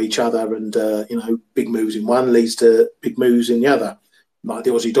follow each other and, big moves in one leads to big moves in the other. Like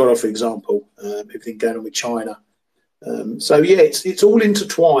the Aussie dollar, for example, everything going on with China. It's all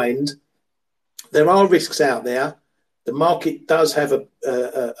intertwined. There are risks out there. The market does have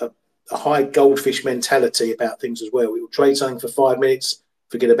a high goldfish mentality about things as well. It will trade something for 5 minutes,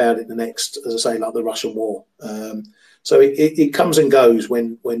 forget about it the next, as I say, like the Russian war. So it comes and goes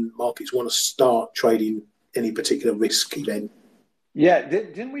when markets want to start trading any particular risk event. Yeah,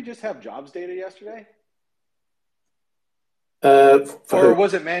 didn't we just have jobs data yesterday? Or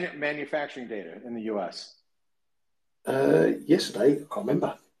was it manufacturing data in the U.S.? Yesterday, I can't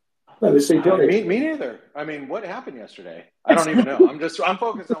remember. No, CPI. Me neither. I mean, what happened yesterday? I don't even know. I'm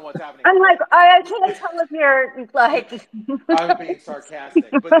focused on what's happening. I'm like, I can't tell if you're like. I'm being sarcastic,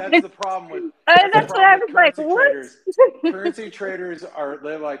 but that's the problem with. That's what I was like. Traders. What? Currency traders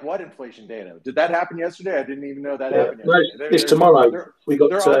they're like, what inflation data? Did that happen yesterday? I didn't even know that happened yesterday. It's tomorrow. They're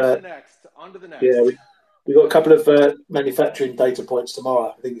on to the next. Yeah, we got a couple of manufacturing data points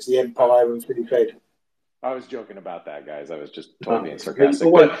tomorrow. I think it's the Empire and Free Trade. I was joking about that, guys. I was just totally being sarcastic.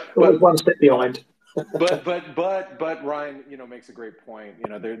 But one step behind. but Ryan, makes a great point.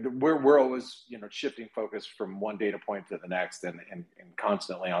 We're always shifting focus from one data point to the next, and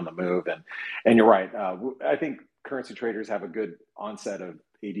constantly on the move. And you're right. I think currency traders have a good onset of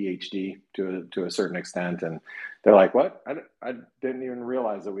ADHD to a certain extent, and they're like, "What? I didn't even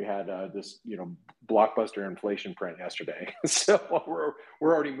realize that we had this blockbuster inflation print yesterday." So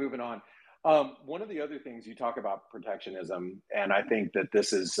we're already moving on. One of the other things you talk about protectionism, and I think that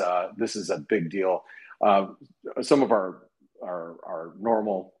this is a big deal. Some of our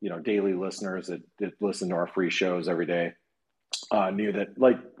normal daily listeners that listen to our free shows every day knew that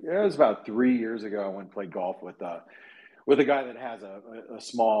it was about 3 years ago I went and played golf with with a guy that has a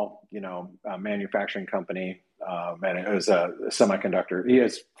small, manufacturing company, and it was a semiconductor. He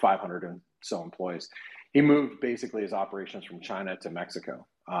has 500 and so employees. He moved basically his operations from China to Mexico.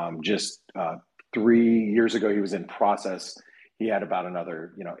 Just 3 years ago, he was in process. He had about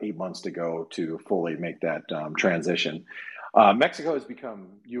another, 8 months to go to fully make that transition. Mexico has become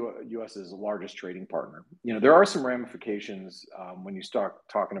U.S.'s largest trading partner. There are some ramifications when you start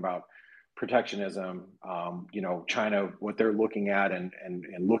talking about protectionism. China, what they're looking at, and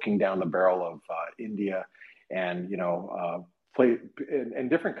looking down the barrel of India, and and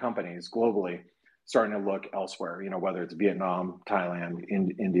different companies globally starting to look elsewhere. Whether it's Vietnam, Thailand,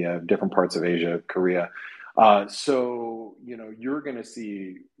 India, different parts of Asia, Korea. So you're going to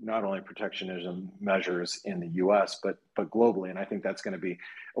see not only protectionism measures in the U.S. but globally, and I think that's going to be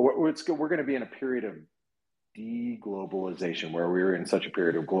we're going to be in a period of de-globalization, where we're in such a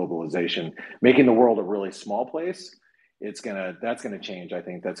period of globalization, making the world a really small place. That's going to change. I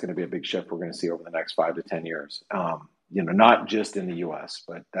think that's going to be a big shift we're going to see over the next 5 to 10 years. Not just in the U.S.,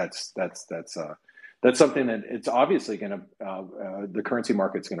 but that's something that it's obviously going to the currency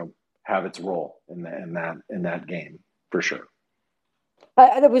market's going to have its role in that game for sure.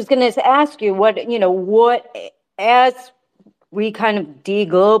 I was going to ask you what as we kind of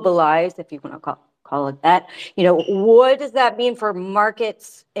deglobalize, if you want to call it that, what does that mean for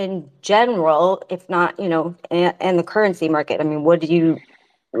markets in general, if not, and the currency market? I mean, what do you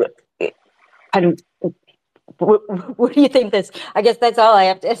think this? I guess that's all I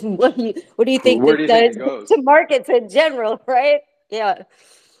have to ask. What do you think Where do you think it does goes to markets in general, right? Yeah.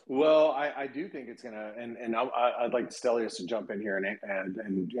 Well, I do think it's gonna, and I'd like Stelios to jump in here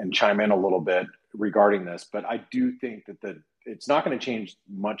and chime in a little bit regarding this, but I do think that it's not going to change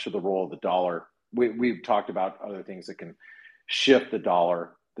much of the role of the dollar. We've talked about other things that can shift the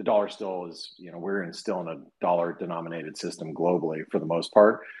dollar. The dollar still is, we're still in a dollar-denominated system globally for the most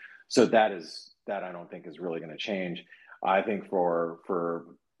part. So that I don't think is really going to change. I think for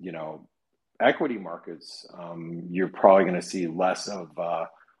equity markets, you're probably going to see less of how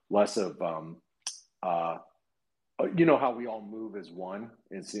we all move as one.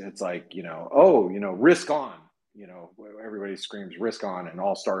 It's like, risk on, everybody screams risk on, and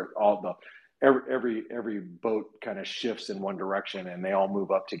every boat kind of shifts in one direction and they all move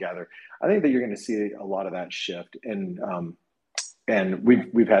up together. I think that you're going to see a lot of that shift. And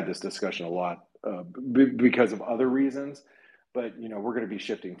we've had this discussion a lot because of other reasons, but we're going to be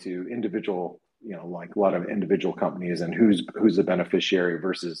shifting to individual, like a lot of individual companies, and who's the beneficiary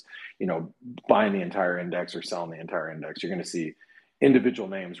versus buying the entire index or selling the entire index. You're going to see individual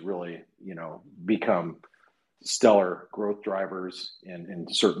names really become stellar growth drivers in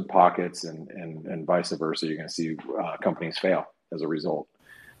certain pockets, and vice versa. You're going to see companies fail as a result.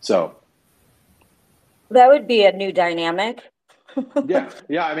 So that would be a new dynamic. yeah.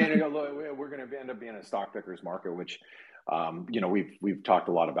 I mean, we're going to end up being a stock pickers market, which we've talked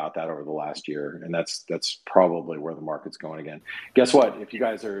a lot about that over the last year, and that's probably where the market's going again. Guess what? If you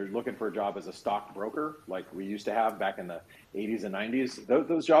guys are looking for a job as a stock broker, like we used to have back in the 80s and 90s,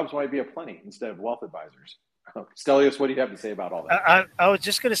 those jobs might be aplenty instead of wealth advisors. Stelios, what do you have to say about all that? I was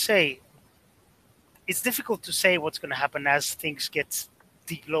just going to say, it's difficult to say what's going to happen as things get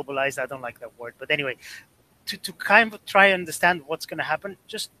deglobalized. I don't like that word, but anyway, to kind of try and understand what's going to happen,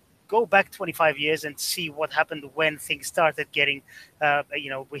 just go back 25 years and see what happened when things started getting,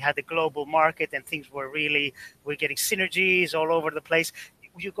 we had the global market and things we're getting synergies all over the place.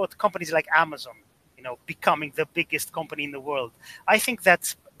 You got companies like Amazon, becoming the biggest company in the world. I think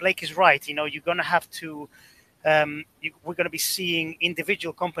that Blake is right. You're going to have to, we're going to be seeing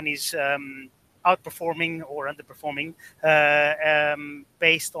individual companies outperforming or underperforming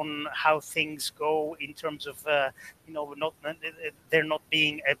based on how things go in terms of they're not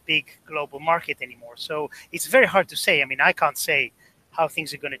being a big global market anymore. So it's very hard to say. I mean, I can't say how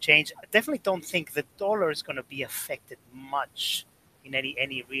things are going to change. I definitely don't think the dollar is going to be affected much in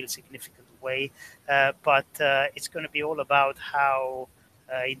any real significant way, but it's going to be all about how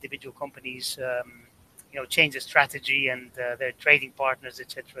individual companies change the strategy and their trading partners,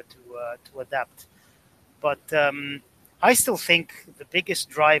 etc., to adapt. But I still think the biggest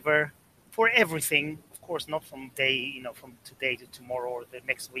driver for everything, of course, not from today to tomorrow or the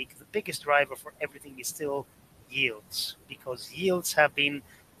next week, the biggest driver for everything is still yields, because yields have been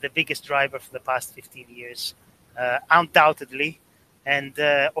the biggest driver for the past 15 years, undoubtedly. And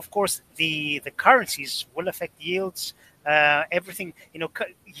of course, the currencies will affect yields. Everything,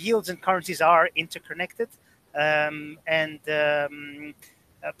 yields and currencies are interconnected, but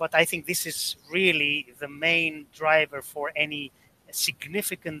I think this is really the main driver for any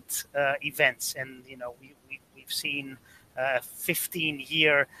significant events. And we've we've seen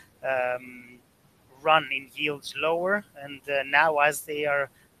 15-year run in yields lower, and now as they are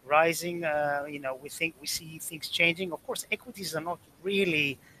rising, we see things changing. Of course, equities are not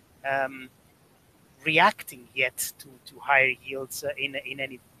really reacting yet to higher yields in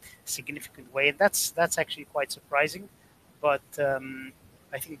any significant way, and that's actually quite surprising. But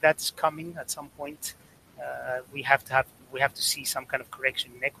I think that's coming at some point. We have to see some kind of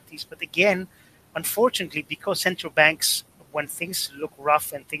correction in equities. But again, unfortunately, because central banks, when things look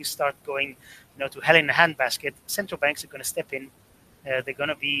rough and things start going, to hell in a handbasket, central banks are going to step in. They're going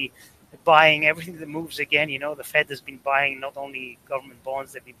to be buying everything that moves again. The Fed has been buying not only government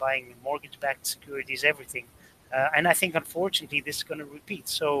bonds, they've been buying mortgage-backed securities, everything. And I think, unfortunately, this is going to repeat.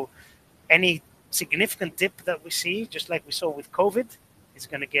 So any significant dip that we see, just like we saw with COVID, is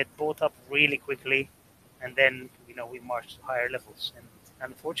going to get bought up really quickly. And then, we march to higher levels. And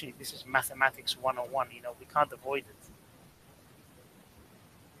unfortunately, this is mathematics 101. We can't avoid it.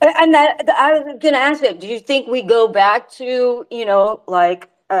 And that I was going to ask you, do you think we go back to, like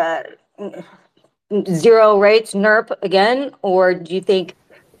zero rates, NERP again? Or do you think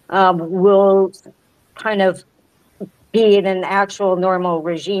we'll kind of be in an actual normal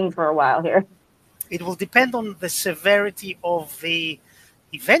regime for a while here? It will depend on the severity of the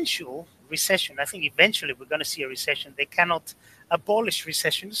eventual recession. I think eventually we're going to see a recession. They cannot abolish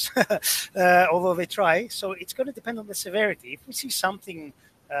recessions, although they try. So it's going to depend on the severity. If we see something,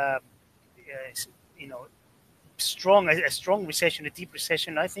 strong, a strong recession, a deep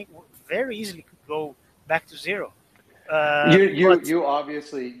recession, I think very easily could go back to zero. You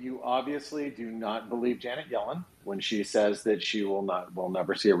obviously do not believe Janet Yellen when she says that she will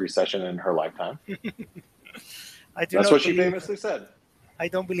never see a recession in her lifetime. That's what she famously said. I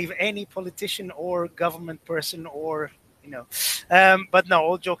don't believe any politician or government person or but no,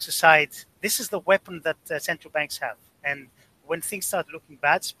 all jokes aside, this is the weapon that central banks have. And when things start looking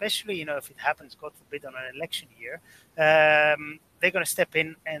bad, especially if it happens, God forbid, on an election year, they're going to step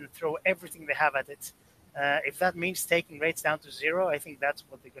in and throw everything they have at it. If that means taking rates down to zero, I think that's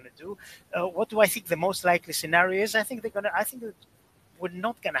what they're going to do. What do I think the most likely scenario is? I think that we're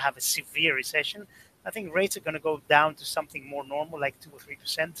not going to have a severe recession. I think rates are going to go down to something more normal, like 2 or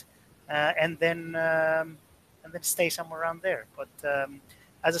 3%, and then stay somewhere around there. But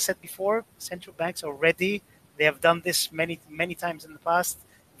as I said before, central banks are ready. They have done this many, many times in the past.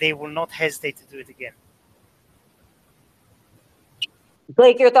 They will not hesitate to do it again.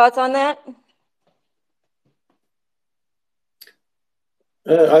 Blake, your thoughts on that?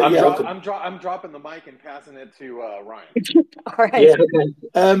 I'm dropping the mic and passing it to Ryan. All right.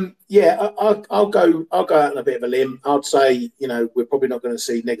 I'll go out on a bit of a limb. I'd say we're probably not going to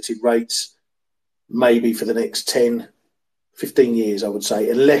see negative rates maybe for the next 10, 15 years. I would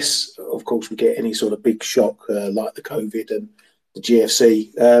say, unless of course we get any sort of big shock like the COVID and the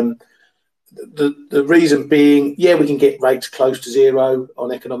GFC. The reason being, we can get rates close to zero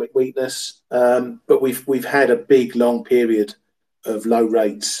on economic weakness, but we've had a big long period of low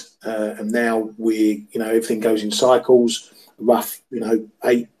rates, and now everything goes in cycles, rough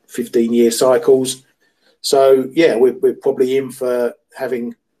 8, 15-year cycles. So we're probably in for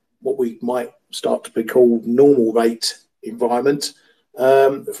having what we might start to be called normal rate environment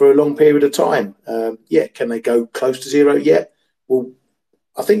for a long period of time. Can they go close to zero yet? Well,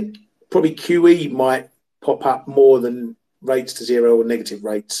 I think probably QE might pop up more than rates to zero or negative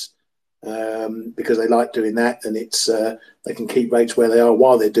rates, because they like doing that, and it's they can keep rates where they are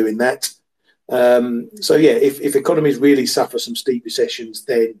while they're doing that. If economies really suffer some steep recessions,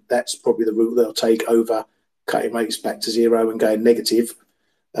 then that's probably the route they'll take over cutting rates back to zero and going negative.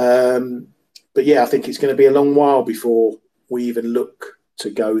 I think it's going to be a long while before we even look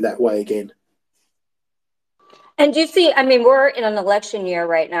to go that way again. And do you see, we're in an election year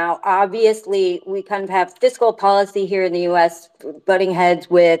right now. Obviously, we kind of have fiscal policy here in the U.S. butting heads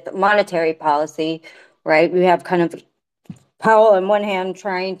with monetary policy, right? We have kind of Powell on one hand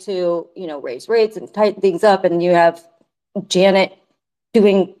trying to, raise rates and tighten things up, and you have Janet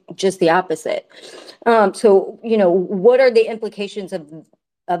doing just the opposite. What are the implications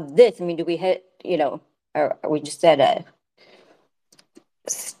of this? Do we hit, are we just at a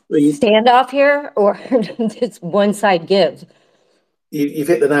standoff here, or does one side give? You've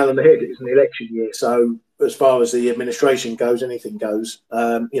hit the nail on the head. It's an election year, so as far as the administration goes, anything goes.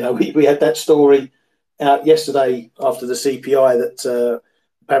 We had that story out yesterday after the CPI that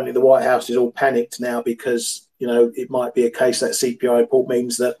apparently the White House is all panicked now because it might be a case that CPI report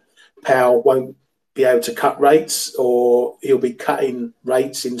means that Powell won't be able to cut rates, or he'll be cutting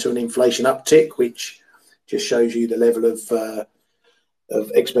rates into an inflation uptick, which just shows you the level of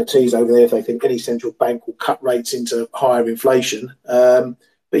of expertise over there if they think any central bank will cut rates into higher inflation.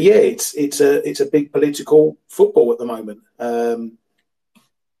 But yeah, it's a big political football at the moment.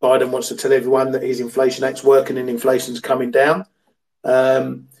 Biden wants to tell everyone that his inflation act's working and inflation's coming down.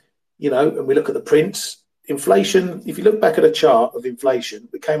 And we look at the prints. Inflation, if you look back at a chart of inflation,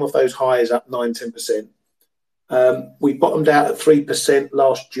 we came off those highs up 9-10%. We bottomed out at 3%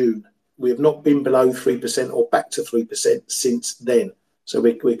 last June. We have not been below 3% or back to 3% since then. So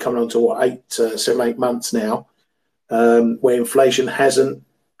we're coming on to 7, 8 months now, where inflation hasn't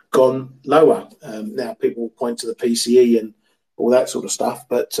gone lower. Now people point to the PCE and all that sort of stuff,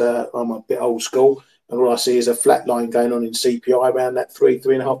 but I'm a bit old school, and all I see is a flat line going on in CPI around that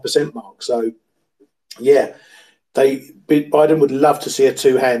 3.5% mark. So yeah, Biden would love to see a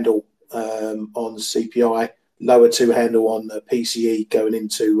 2 handle on CPI, lower 2 handle on the PCE going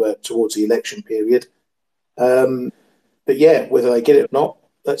into towards the election period. But yeah, whether they get it or not,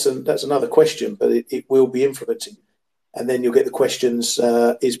 that's another question. But it will be influencing, and then you'll get the questions: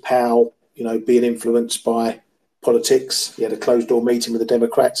 is Powell, being influenced by politics? He had a closed door meeting with the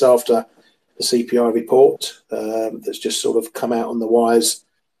Democrats after the CPI report that's just sort of come out on the wires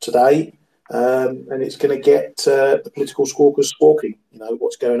today, and it's going to get the political squawkers squawking.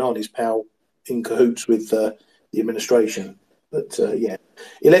 What's going on? Is Powell in cahoots with the administration? But yeah,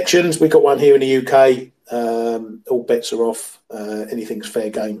 elections. We got one here in the UK. All bets are off. Anything's fair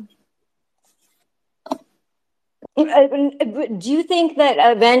game. Do you think that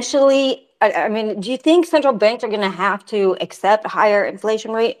eventually, do you think central banks are going to have to accept a higher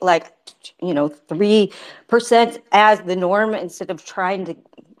inflation rate, like, 3% as the norm instead of trying to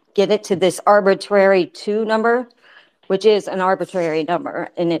get it to this arbitrary 2 number, which is an arbitrary number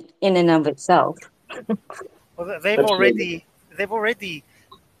in and of itself? Well, they've already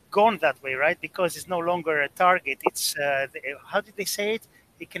gone that way, right? Because it's no longer a target. It's how did they say it?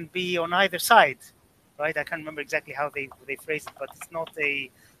 It can be on either side, right? I can't remember exactly how they phrased it, but it's not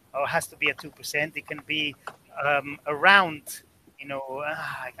it has to be a 2%. It can be around,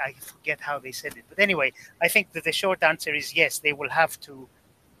 I forget how they said it. But anyway, I think that the short answer is yes, they will have to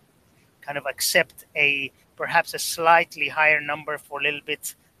kind of accept perhaps a slightly higher number for a little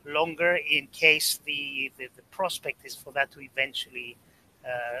bit longer in case the prospect is for that to eventually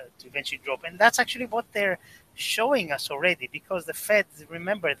drop. And that's actually what they're showing us already, because the Fed,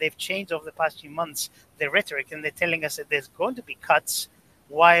 remember, they've changed over the past few months their rhetoric, and they're telling us that there's going to be cuts,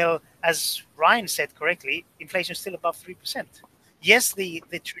 while, as Ryan said correctly, inflation is still above 3%. Yes, the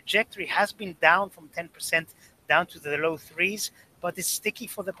trajectory has been down from 10% down to the low 3s, but it's sticky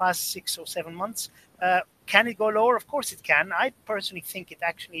for the past 6 or 7 months. Can it go lower? Of course it can. I personally think it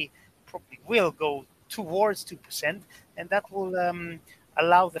actually probably will go towards 2%, and that will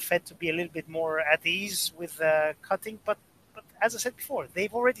allow the Fed to be a little bit more at ease with cutting. But as I said before,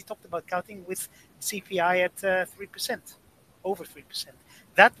 they've already talked about cutting with CPI at 3%, over 3%.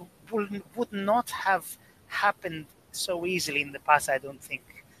 That would not have happened so easily in the past, I don't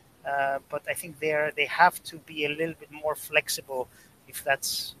think. But I think they have to be a little bit more flexible, if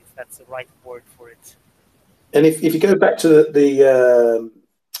that's the right word for it. And if you go back to the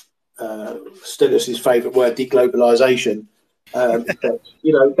Stilis's favourite word, deglobalization,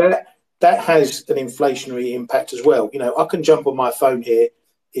 that has an inflationary impact as well. I can jump on my phone here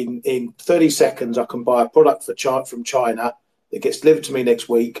in 30 seconds. I can buy a product from China that gets delivered to me next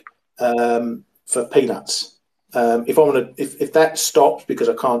week for peanuts. If that stops because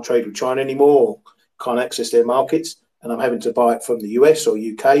I can't trade with China anymore, or can't access their markets, and I'm having to buy it from the US or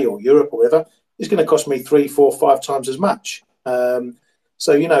UK or Europe or whatever, it's going to cost me 3, 4, 5 times as much. So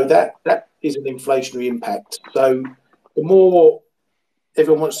that is an inflationary impact. So the more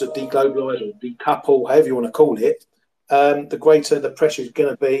everyone wants to deglobalize or decouple, however you want to call it, the greater the pressure is going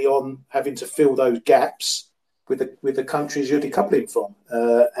to be on having to fill those gaps with the countries you're decoupling from,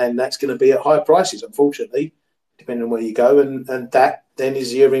 and that's going to be at higher prices, unfortunately, depending on where you go, and that then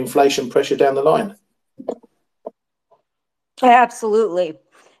is your inflation pressure down the line. Absolutely.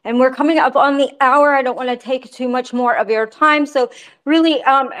 And we're coming up on the hour. I don't want to take too much more of your time. So really,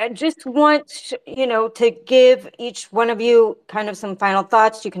 I just want, to give each one of you kind of some final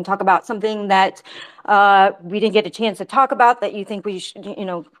thoughts. You can talk about something that we didn't get a chance to talk about that you think we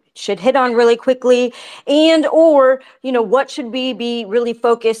should hit on really quickly, or what should we be really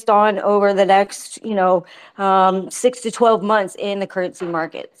focused on over the next 6 to 12 months in the currency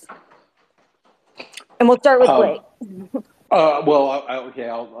markets. And we'll start with Blake.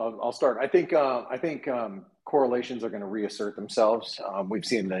 I'll start. I think correlations are going to reassert themselves. We've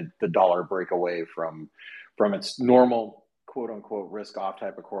seen the dollar break away from its normal quote unquote risk off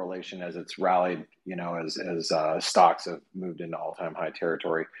type of correlation as it's rallied, as stocks have moved into all-time high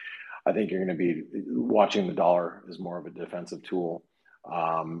territory. I think you're going to be watching the dollar as more of a defensive tool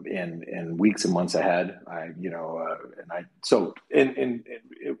in weeks and months ahead.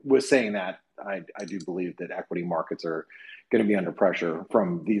 With saying that, I do believe that equity markets are going to be under pressure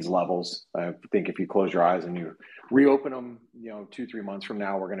from these levels. I think if you close your eyes and you reopen them, 2-3 months from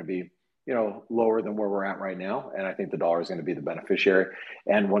now, we're going to be lower than where we're at right now. And I think the dollar is going to be the beneficiary.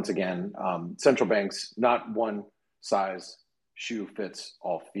 And once again, central banks, not one size shoe fits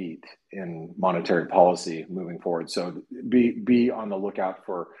all feet in monetary policy moving forward. So be on the lookout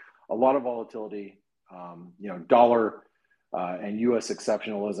for a lot of volatility. Dollar and U.S.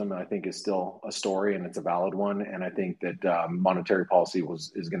 exceptionalism, I think, is still a story, and it's a valid one. And I think that monetary policy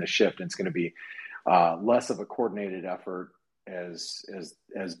is going to shift, and it's going to be less of a coordinated effort as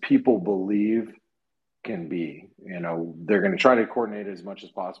people believe can be. They're going to try to coordinate it as much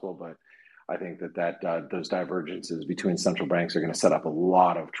as possible, but I think that those divergences between central banks are going to set up a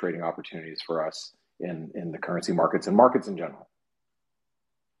lot of trading opportunities for us in the currency markets and markets in general.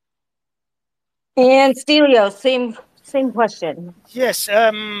 And Stelio, same question. Yes,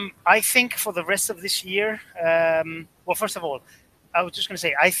 I think for the rest of this year, well, first of all, I was just going to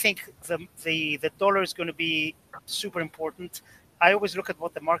say, I think the dollar is going to be super important. I always look at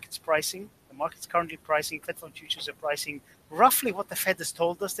what the market's pricing. The market's currently pricing, Fed Fund futures are pricing roughly what the Fed has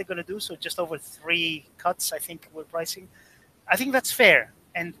told us they're going to do. So just over 3 cuts, I think we're pricing. I think that's fair.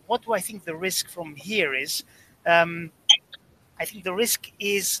 And what do I think the risk from here is? I think the risk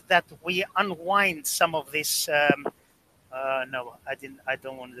is that we unwind some of this. No, I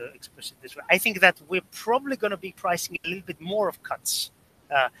don't want to express it this way. I think that we're probably going to be pricing a little bit more of cuts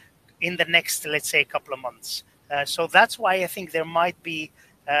in the next, let's say, couple of months. So that's why I think there might be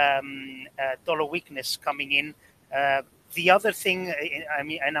dollar weakness coming in. The other thing,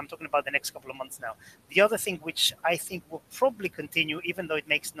 and I'm talking about the next couple of months now. The other thing which I think will probably continue, even though it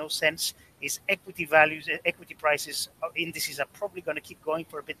makes no sense, is equity values, equity prices, indices are probably going to keep going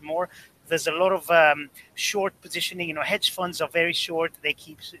for a bit more. There's a lot of short positioning. Hedge funds are very short. They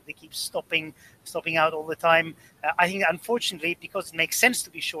keep stopping out all the time. I think, unfortunately, because it makes sense to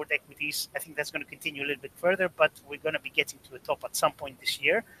be short equities, I think that's going to continue a little bit further. But we're going to be getting to a top at some point this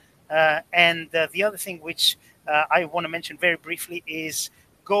year. And the other thing which I want to mention very briefly is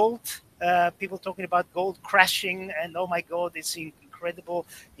gold. People talking about gold crashing and, oh my God, it's incredible.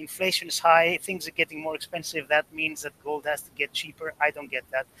 Inflation is high. Things are getting more expensive. That means that gold has to get cheaper. I don't get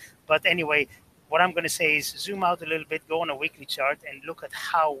that. But anyway, what I'm going to say is zoom out a little bit, go on a weekly chart and look at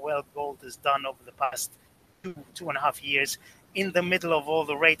how well gold has done over the past 2.5 years in the middle of all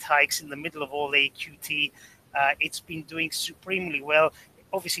the rate hikes, in the middle of all the QT. It's been doing supremely well.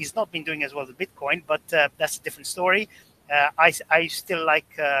 Obviously, it's not been doing as well as Bitcoin, but that's a different story. I still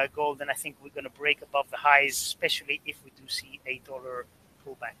like gold, and I think we're going to break above the highs, especially if we do see a dollar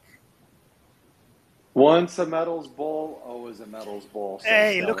pullback. Once a metals bull, always a metals bull.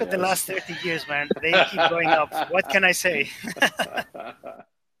 Hey, look at the last 30 years, man. They keep going up. What can I say?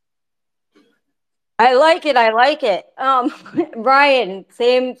 I like it. Ryan,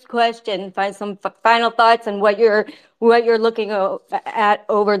 same question. Find some final thoughts on what you're looking at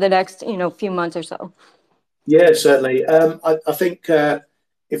over the next few months or so. Yeah, certainly. I think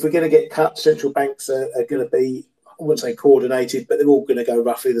if we're going to get cut, central banks are going to be, I wouldn't say coordinated, but they're all going to go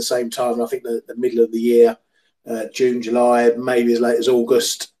roughly the same time. And I think the middle of the year, June, July, maybe as late as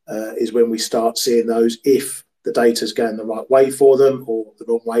August, is when we start seeing those, if the data's going the right way for them or the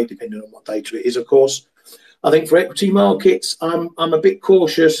wrong way, depending on what data it is, of course. I think for equity markets, I'm a bit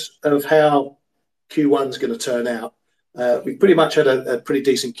cautious of how Q1's going to turn out. We pretty much had a pretty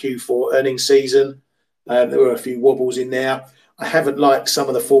decent Q4 earnings season. There were a few wobbles in there. I haven't liked some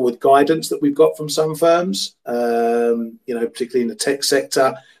of the forward guidance that we've got from some firms, particularly in the tech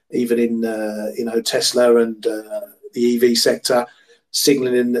sector, even in Tesla and the EV sector,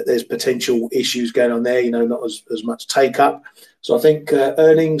 signaling that there's potential issues going on there, not as much take up. So I think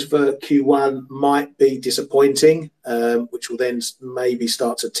earnings for Q1 might be disappointing, which will then maybe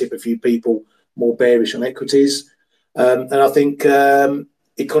start to tip a few people more bearish on equities. And I think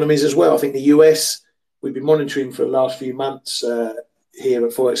economies as well. I think the US, we've been monitoring for the last few months here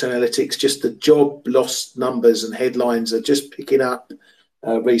at Forex Analytics, just the job loss numbers and headlines are just picking up.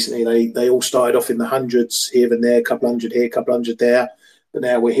 Recently, they all started off in the hundreds here and there, a couple hundred here, a couple hundred there. But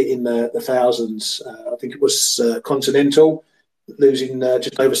now we're hitting the thousands. I think it was Continental losing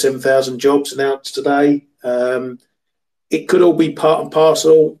just over 7,000 jobs announced today. It could all be part and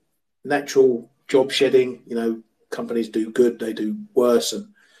parcel, natural job shedding. Companies do good, they do worse, and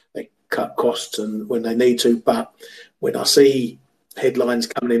they cut costs and when they need to. But when I see headlines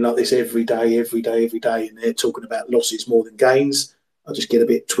coming in like this every day, and they're talking about losses more than gains, I just get a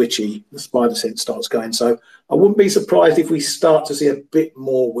bit twitchy. The spider sense starts going. So I wouldn't be surprised if we start to see a bit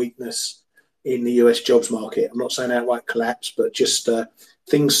more weakness in the US jobs market. I'm not saying outright collapse, but just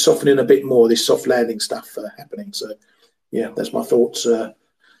things softening a bit more, this soft landing stuff happening. So, yeah, that's my thoughts for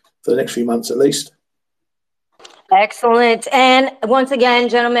the next few months at least. Excellent. And once again,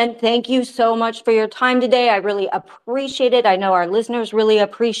 gentlemen, thank you so much for your time today. I really appreciate it. I know our listeners really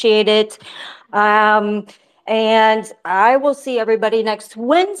appreciate it. And I will see everybody next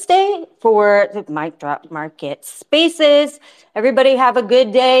Wednesday for the Mic Drop Market Spaces. Everybody have a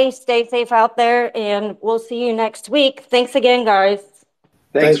good day. Stay safe out there, and we'll see you next week. Thanks again, guys.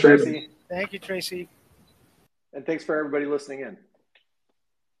 Thanks, Tracy. Thank you, Tracy. And thanks for everybody listening in.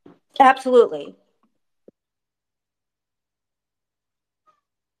 Absolutely.